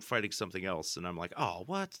me when I'm fighting something else. And I'm like, oh,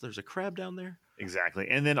 what? There's a crab down there? Exactly.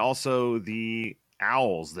 And then also the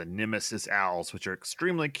owls, the Nemesis owls, which are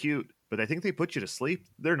extremely cute, but I think they put you to sleep.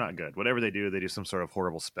 They're not good. Whatever they do some sort of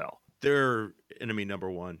horrible spell. They're enemy number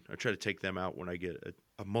one. I try to take them out when I get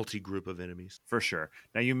a multi-group of enemies. For sure.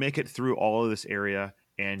 Now you make it through all of this area,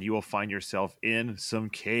 and you will find yourself in some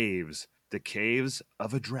caves. The Caves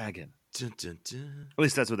of a Dragon. Dun, dun, dun. At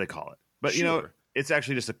least that's what they call it. But Sure. it's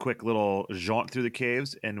actually just a quick little jaunt through the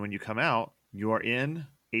caves, and when you come out, you are in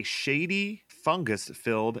a shady,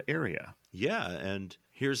 fungus-filled area. Yeah, and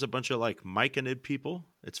here's a bunch of like Myconid people.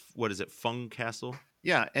 It's what is it, Fung Castle?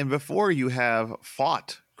 Yeah, and before you have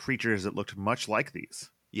fought creatures that looked much like these.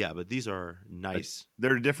 Yeah, but these are nice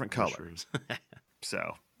They're a different color. mushrooms.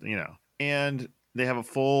 So, and they have a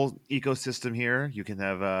full ecosystem here. You can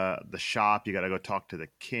have the shop. You got to go talk to the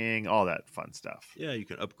king, all that fun stuff. Yeah, you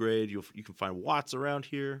can upgrade. You can find watts around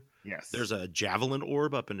here. Yes. There's a javelin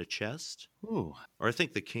orb up in a chest. Ooh. Or I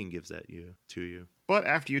think the king gives that to you. But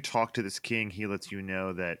after you talk to this king, he lets you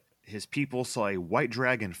know that his people saw a white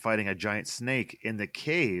dragon fighting a giant snake in the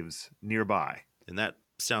caves nearby. And that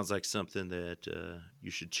sounds like something that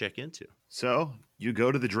you should check into. So you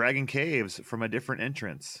go to the dragon caves from a different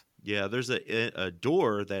entrance. Yeah, there's a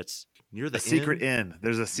door that's near the A secret inn. inn.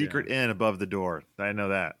 There's a secret inn above the door. I know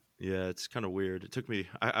that. Yeah, it's kind of weird. It took me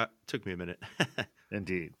took me a minute.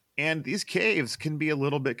 Indeed. And these caves can be a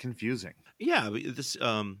little bit confusing. Yeah, but this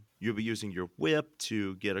you'll be using your whip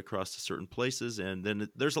to get across to certain places, and then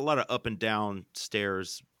there's a lot of up and down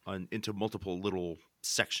stairs into multiple little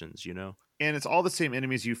sections. And it's all the same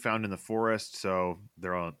enemies you found in the forest, so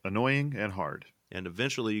they're all annoying and hard. And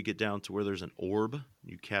eventually you get down to where there's an orb.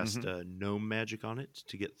 You cast gnome magic on it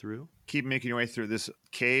to get through. Keep making your way through this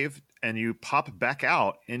cave, and you pop back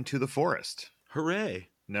out into the forest. Hooray!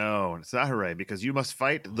 No, it's not hooray, because you must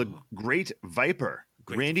fight the Great Viper,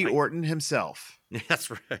 Randy Viper. Orton himself. That's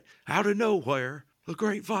right. Out of nowhere, the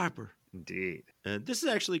Great Viper. Indeed. And this is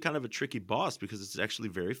actually kind of a tricky boss because it's actually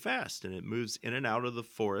very fast and it moves in and out of the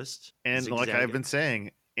forest. And like I've zigzagging. been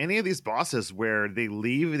saying, any of these bosses where they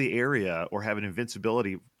leave the area or have an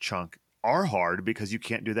invincibility chunk are hard because you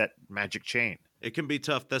can't do that magic chain. It can be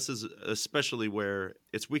tough. This is especially where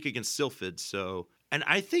it's weak against Sylphid. So, and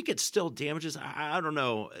I think it still damages. I don't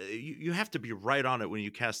know. You have to be right on it when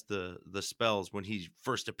you cast the spells when he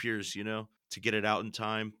first appears, to get it out in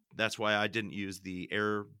time. That's why I didn't use the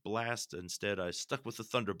air blast. Instead, I stuck with the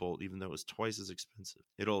thunderbolt, even though it was twice as expensive.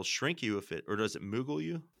 It'll shrink you or does it moogle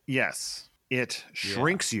you? Yes, it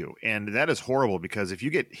shrinks you. And that is horrible because if you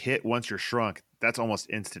get hit once you're shrunk, that's almost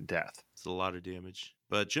instant death. It's a lot of damage.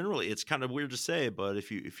 But generally, it's kind of weird to say, but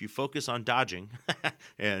if you focus on dodging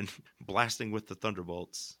and blasting with the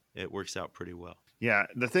thunderbolts, it works out pretty well. Yeah,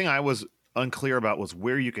 the thing I was unclear about was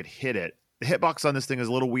where you could hit it. The hitbox on this thing is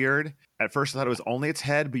a little weird. At first, I thought it was only its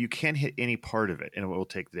head, but you can hit any part of it, and it will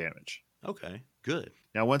take damage. Okay, good.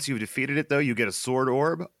 Now, once you've defeated it, though, you get a sword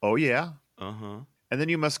orb. Oh, yeah. Uh-huh. And then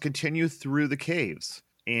you must continue through the caves.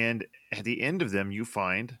 And at the end of them, you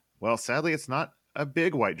find, well, sadly, it's not a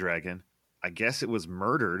big white dragon. I guess it was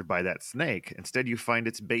murdered by that snake. Instead, you find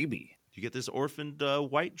its baby. You get this orphaned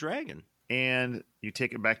white dragon. And you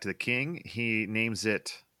take it back to the king. He names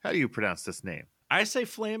it, how do you pronounce this name? I say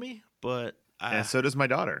Flammy, but And so does my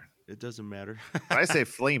daughter. it doesn't matter. I say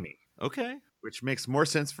Flamey, Okay. which makes more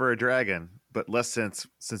sense for a dragon, but less sense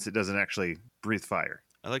since it doesn't actually breathe fire.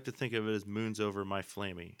 I like to think of it as moons over my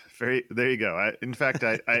Flammy. There you go. In fact,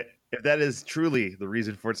 I if that is truly the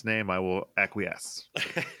reason for its name, I will acquiesce.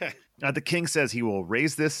 The king says he will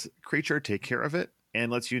raise this creature, take care of it,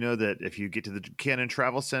 and lets you know that if you get to the Cannon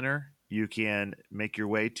Travel Center, you can make your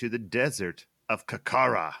way to the desert of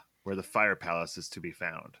Kakara, where the Fire Palace is to be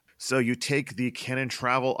found. So you take the Cannon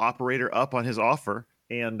Travel operator up on his offer,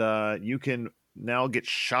 and you can now get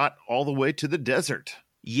shot all the way to the desert.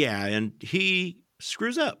 Yeah, and he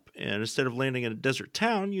screws up. And instead of landing in a desert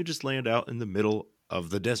town, you just land out in the middle of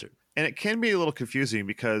the desert. And it can be a little confusing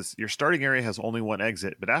because your starting area has only one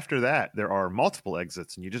exit, but after that, there are multiple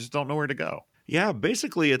exits, and you just don't know where to go. Yeah,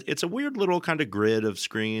 basically, it's a weird little kind of grid of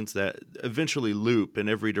screens that eventually loop in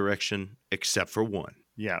every direction except for one.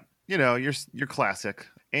 Yeah, your classic.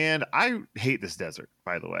 And I hate this desert,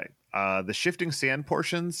 by the way. The shifting sand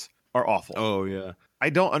portions are awful. Oh, yeah. I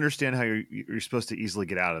don't understand how you're supposed to easily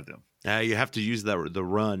get out of them. You have to use the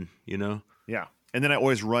run, Yeah. And then I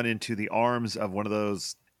always run into the arms of one of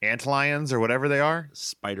those antlions or whatever they are.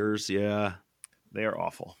 Spiders, yeah. They are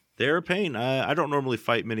awful. They're a pain. I don't normally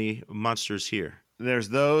fight many monsters here. There's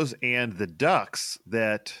those and the ducks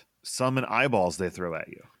that summon eyeballs they throw at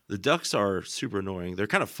you. The ducks are super annoying. They're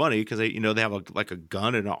kind of funny because they have a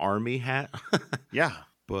gun and an army hat. Yeah.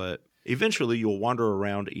 But eventually you'll wander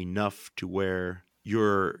around enough to where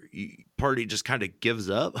party just kind of gives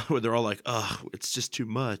up, where they're all like, "Oh, it's just too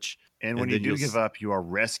much." And when you do give up, you are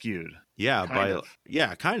rescued. Yeah, kind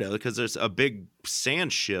of. kind of, because there's a big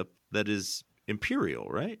sand ship that is Imperial,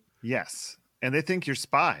 right? Yes. And they think you're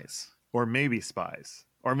spies, or maybe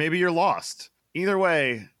you're lost. Either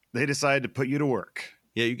way, they decide to put you to work.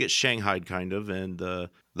 Yeah, you get shanghaied kind of, and the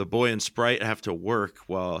boy and Sprite have to work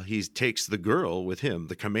while he takes the girl with him.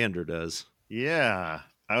 The commander does. Yeah.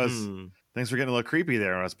 Things were getting a little creepy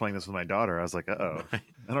there when I was playing this with my daughter. I was like, uh-oh. I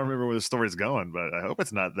don't remember where the story's going, but I hope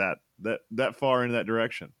it's not that far in that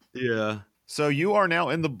direction. Yeah. So you are now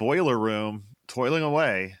in the boiler room, toiling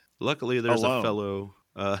away. Luckily, there's alone. A fellow.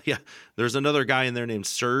 There's another guy in there named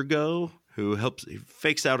Sergo who helps. He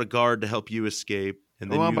fakes out a guard to help you escape.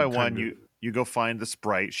 And then one by one, you go find the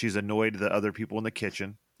Sprite. She's annoyed the other people in the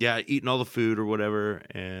kitchen. Yeah, eating all the food or whatever.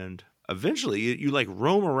 And eventually, you like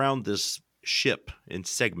roam around this ship in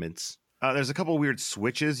segments. There's a couple weird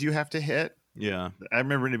switches you have to hit. Yeah. I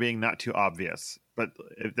remember it being not too obvious, but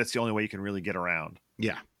that's the only way you can really get around.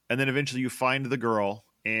 Yeah. And then eventually you find the girl,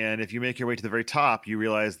 and if you make your way to the very top, you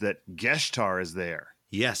realize that Geshtar is there.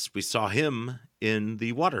 Yes, we saw him in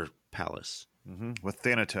the water palace. With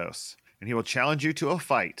Thanatos. And he will challenge you to a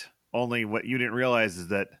fight. Only what you didn't realize is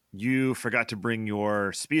that you forgot to bring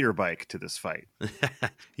your speeder bike to this fight.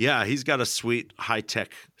 Yeah, he's got a sweet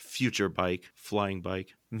high-tech future bike, flying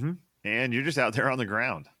bike. And you're just out there on the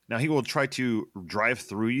ground. Now, he will try to drive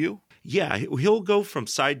through you. Yeah, he'll go from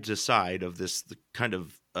side to side of this kind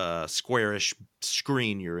of squarish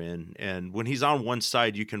screen you're in. And when he's on one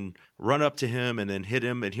side, you can run up to him and then hit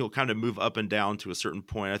him, and he'll kind of move up and down to a certain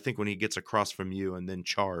point. I think when he gets across from you, and then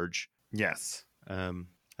charge. Yes.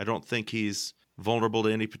 I don't think he's vulnerable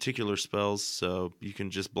to any particular spells, so you can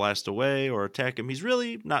just blast away or attack him. He's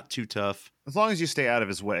really not too tough. As long as you stay out of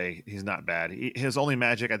his way, he's not bad. His only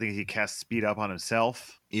magic, I think, he casts speed up on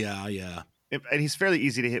himself. Yeah. And he's fairly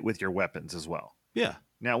easy to hit with your weapons as well. Yeah.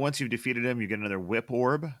 Now, once you've defeated him, you get another whip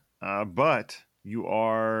orb, but you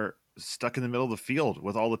are stuck in the middle of the field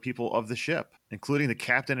with all the people of the ship, including the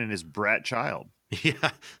captain and his brat child.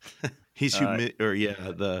 Yeah. He's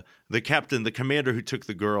the captain, the commander who took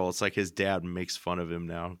the girl. It's like his dad makes fun of him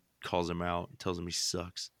now, calls him out, tells him he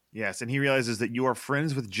sucks. Yes, and he realizes that you are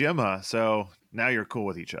friends with Gemma, so now you're cool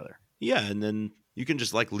with each other. Yeah, and then you can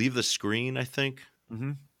just like leave the screen, I think.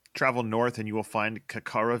 Travel north and you will find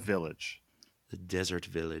Kakara Village. The desert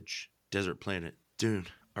village. Desert planet. Dune.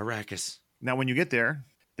 Arrakis. Now, when you get there,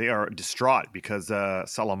 they are distraught because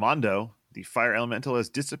Salamando, the fire elemental, has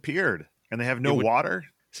disappeared. And they have no water.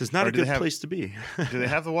 This is not a good place to be. Do they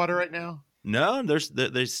have the water right now? No,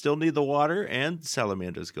 they still need the water, and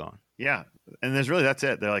Salamanda's gone. Yeah, and that's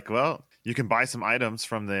it. They're like, well, you can buy some items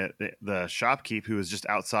from the shopkeep who is just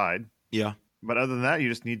outside. Yeah. But other than that, you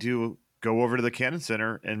just need to go over to the Cannon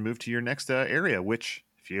Center and move to your next area, which,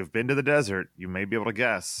 if you've been to the desert, you may be able to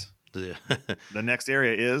guess. The next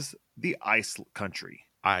area is the Ice Country.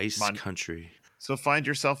 Country. So find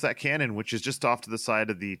yourself that cannon, which is just off to the side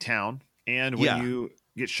of the town. And when you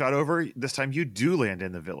get shot over, this time you do land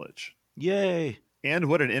in the village. Yay. And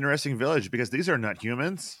what an interesting village, because these are not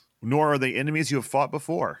humans, nor are they enemies you have fought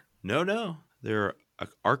before. No. They're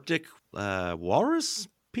Arctic walrus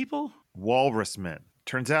people? Walrus men.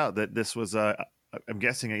 Turns out that this was, I'm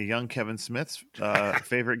guessing, a young Kevin Smith's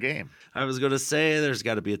favorite game. I was going to say there's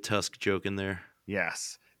got to be a Tusk joke in there.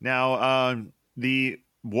 Yes. Now, the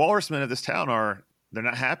walrus men of this town they're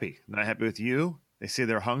not happy. They're not happy with you. They say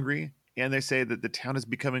they're hungry. And they say that the town is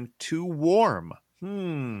becoming too warm.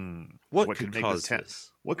 What could cause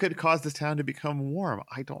this? What could cause this town to become warm?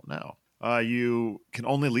 I don't know. You can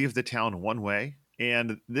only leave the town one way.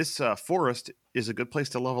 And this forest is a good place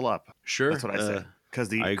to level up. Sure. That's what I said. Because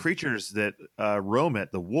the creatures that roam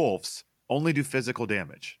it, the wolves, only do physical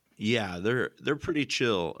damage. Yeah, they're pretty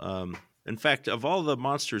chill. In fact, of all the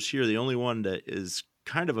monsters here, the only one that is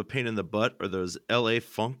kind of a pain in the butt are those LA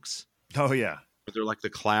Funks. Oh, yeah. They're like the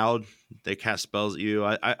cloud. They cast spells at you.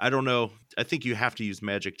 I don't know. I think you have to use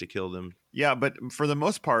magic to kill them. Yeah, but for the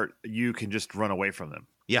most part, you can just run away from them.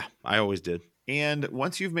 Yeah, I always did. And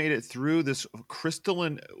once you've made it through this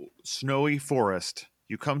crystalline, snowy forest,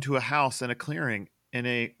 you come to a house and a clearing, and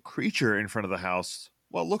a creature in front of the house.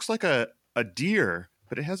 Well, it looks like a deer,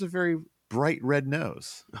 but it has a very bright red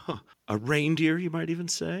nose. A reindeer, you might even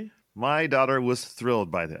say? My daughter was thrilled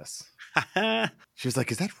by this. She was like,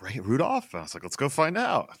 is that right, Rudolph? I was like, let's go find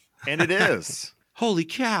out. And it is. Holy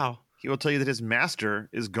cow. He will tell you that his master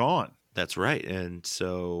is gone. That's right. And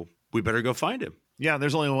so we better go find him. Yeah,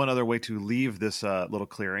 there's only one other way to leave this little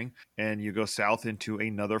clearing, and you go south into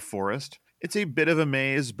another forest. It's a bit of a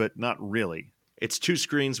maze, but not really. It's 2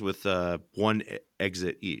 screens with one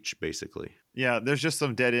exit each, basically. Yeah, there's just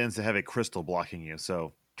some dead ends that have a crystal blocking you.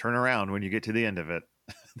 So turn around when you get to the end of it.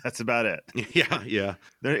 That's about it. Yeah.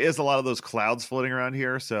 There is a lot of those clouds floating around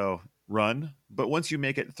here, so run. But once you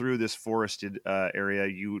make it through this forested area,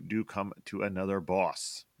 you do come to another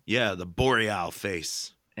boss. Yeah, the Boreal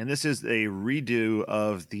face. And this is a redo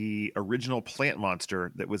of the original plant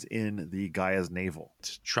monster that was in the Gaia's navel.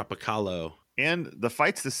 It's Tropicalo. And the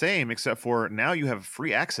fight's the same, except for now you have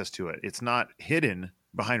free access to it. It's not hidden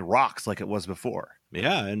behind rocks like it was before.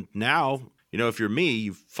 Yeah, and now, if you're me,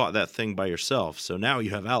 you fought that thing by yourself. So now you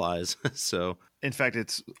have allies. So in fact,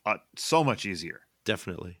 it's so much easier.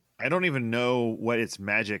 Definitely. I don't even know what it's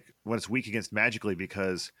weak against magically,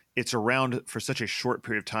 because it's around for such a short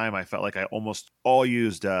period of time. I felt like I almost all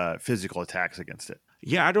used physical attacks against it.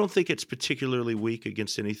 Yeah, I don't think it's particularly weak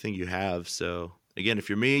against anything you have. So again, if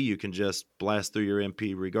you're me, you can just blast through your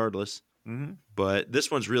MP regardless. Mm-hmm. But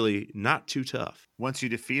this one's really not too tough. Once you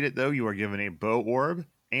defeat it, though, you are given a bow orb,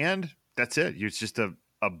 and that's it. It's just a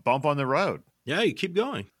bump on the road. Yeah, you keep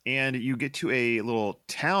going. And you get to a little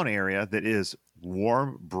town area that is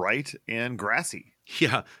warm, bright, and grassy.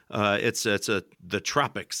 Yeah, it's the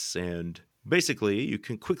tropics, and basically you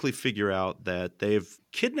can quickly figure out that they've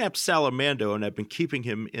kidnapped Salamando and have been keeping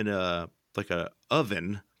him in a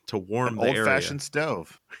oven to warm the area. Old-fashioned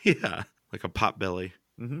stove. Yeah, like a potbelly.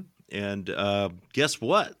 Mm-hmm. And guess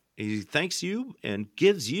what? He thanks you and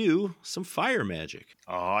gives you some fire magic.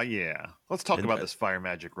 Oh, yeah. Let's talk about this fire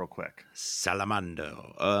magic real quick.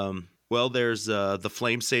 Salamando. Well, there's the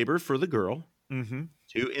flame saber for the girl. Mm-hmm.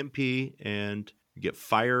 2 MP, and you get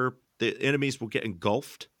fire. The enemies will get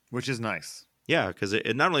engulfed. Which is nice. Yeah, because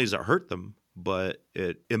it not only does it hurt them, but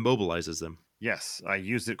it immobilizes them. Yes, I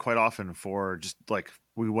used it quite often for just like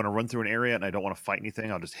we want to run through an area and I don't want to fight anything.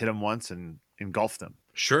 I'll just hit them once and engulf them.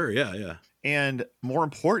 Sure, yeah. And more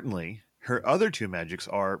importantly, her other 2 magics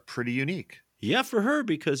are pretty unique. Yeah, for her,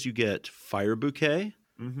 because you get Fire Bouquet,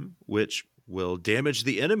 mm-hmm. which will damage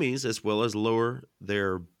the enemies as well as lower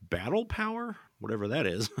their battle power, whatever that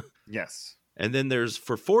is. Yes. And then there's,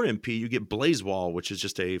 for 4 MP, you get Blaze Wall, which is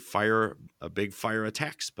just a big fire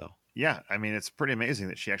attack spell. Yeah, I mean, it's pretty amazing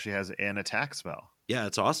that she actually has an attack spell. Yeah,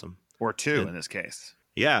 it's awesome. Or 2 in this case.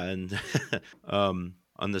 Yeah, and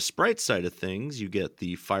on the sprite side of things, you get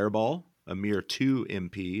the Fireball, a mere 2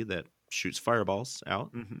 MP that shoots fireballs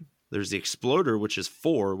out. Mm-hmm. There's the Exploder, which is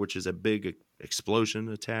 4, which is a big explosion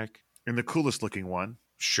attack. And the coolest looking one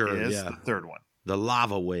is the 3rd one. The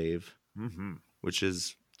Lava Wave, mm-hmm. which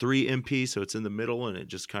is 3 MP, so it's in the middle, and it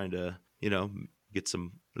just kind of, gets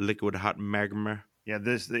some liquid hot magma. Yeah,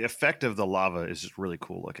 the effect of the lava is just really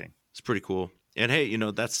cool looking. It's pretty cool. And hey,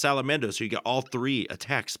 that's Salamando, so you get all 3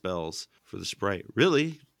 attack spells for the sprite.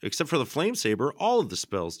 Really, except for the Flame Saber, all of the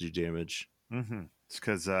spells do damage. Mm-hmm. It's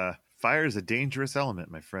because fire is a dangerous element,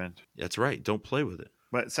 my friend. That's right. Don't play with it.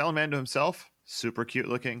 But Salamando himself, super cute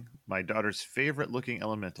looking. My daughter's favorite looking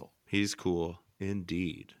elemental. He's cool,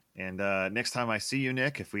 indeed. And next time I see you,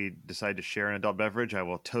 Nick, if we decide to share an adult beverage, I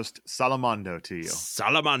will toast Salamando to you.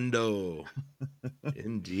 Salamando.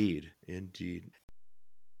 Indeed.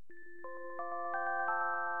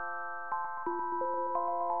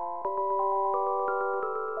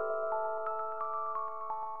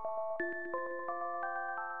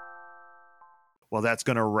 Well, that's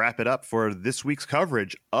going to wrap it up for this week's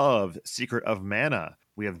coverage of Secret of Mana.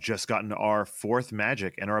 We have just gotten our 4th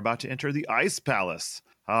magic and are about to enter the Ice Palace.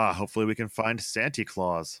 Hopefully we can find Santa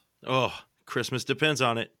Claus. Oh, Christmas depends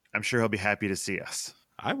on it. I'm sure he'll be happy to see us.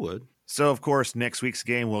 I would. So, of course, next week's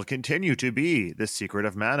game will continue to be the Secret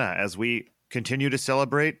of Mana as we continue to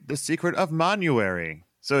celebrate the Secret of Manuary.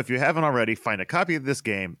 So if you haven't already, find a copy of this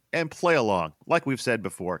game and play along. Like we've said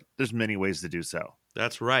before, there's many ways to do so.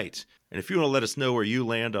 That's right. And if you want to let us know where you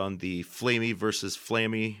land on the flamey versus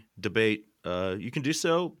flammy debate, you can do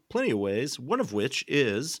so plenty of ways, one of which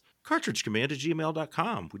is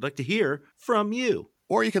cartridgecommand@gmail.com. We'd like to hear from you.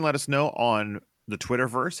 Or you can let us know on the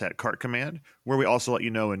Twitterverse at Cart Command, where we also let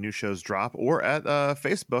you know when new shows drop, or at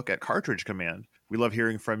Facebook at Cartridge Command. We love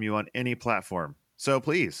hearing from you on any platform. So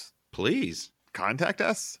please contact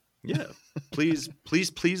us. Yeah. Please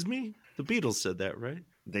please me. The Beatles said that, right?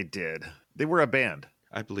 They did. They were a band.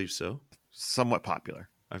 I believe so. Somewhat popular.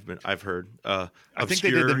 I've heard. I think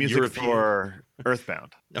they did the music for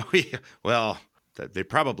Earthbound. Oh yeah. Well, they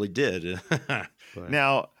probably did.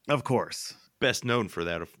 Now, of course, best known for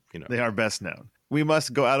that. They are best known. We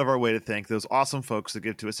must go out of our way to thank those awesome folks that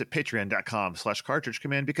give to us at patreon.com/Cartridge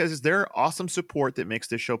Command, because it's their awesome support that makes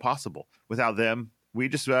this show possible. Without them, we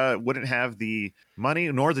just wouldn't have the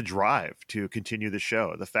money nor the drive to continue the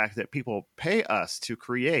show. The fact that people pay us to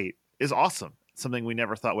create is awesome. something we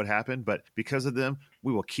never thought would happen, but because of them,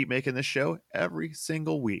 we will keep making this show every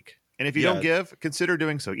single week. And if you don't give, consider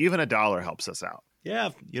doing so. Even $1 helps us out. Yeah,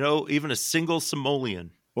 even a single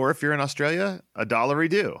simoleon. Or if you're in Australia, $1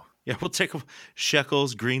 do. Yeah, we'll take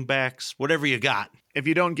shekels, greenbacks, whatever you got. If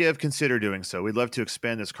you don't give, consider doing so. We'd love to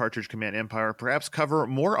expand this Cartridge Command empire, perhaps cover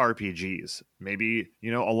more RPGs, maybe,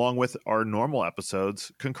 along with our normal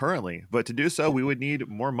episodes concurrently. But to do so, we would need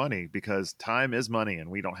more money because time is money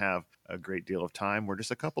and we don't have a great deal of time. We're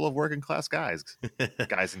just a couple of working class guys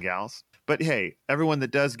and gals. But hey, everyone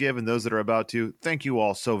that does give and those that are about to, thank you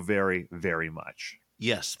all so very, very much.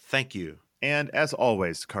 Yes, thank you. And as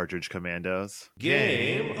always, Cartridge Commandos,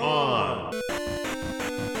 game on!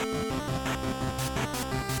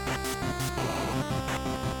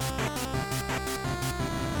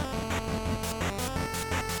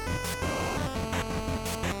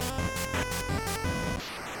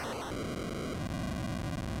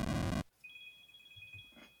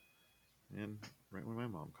 And right when my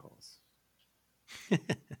mom calls.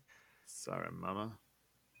 Sorry, Mama.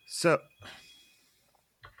 So,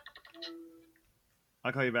 I'll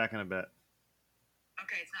call you back in a bit.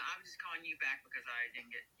 Okay, I was just calling you back because I didn't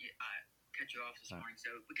cut you off this morning. So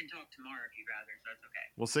we can talk tomorrow if you'd rather. So that's okay.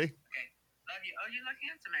 We'll see. Okay, love you. Oh, you look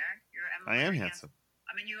handsome, Aaron. I am handsome.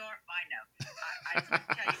 I mean, you are. I know. I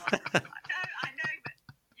just want to tell you. I know, but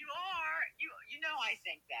you are. You know, I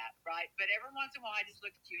think that, right? But every once in a while, I just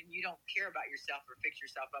look at you and you don't care about yourself or fix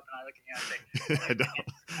yourself up, and I look at you and I say, I don't.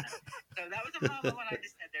 So that was a moment when I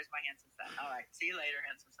just said, "There's my handsome son." All right, see you later,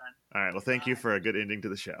 handsome son. All right. Well, thank you for a good ending to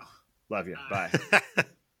the show. Love you. Bye.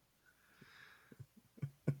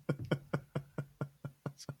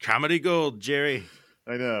 Comedy gold, Jerry.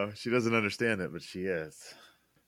 I know. She doesn't understand it, but she is.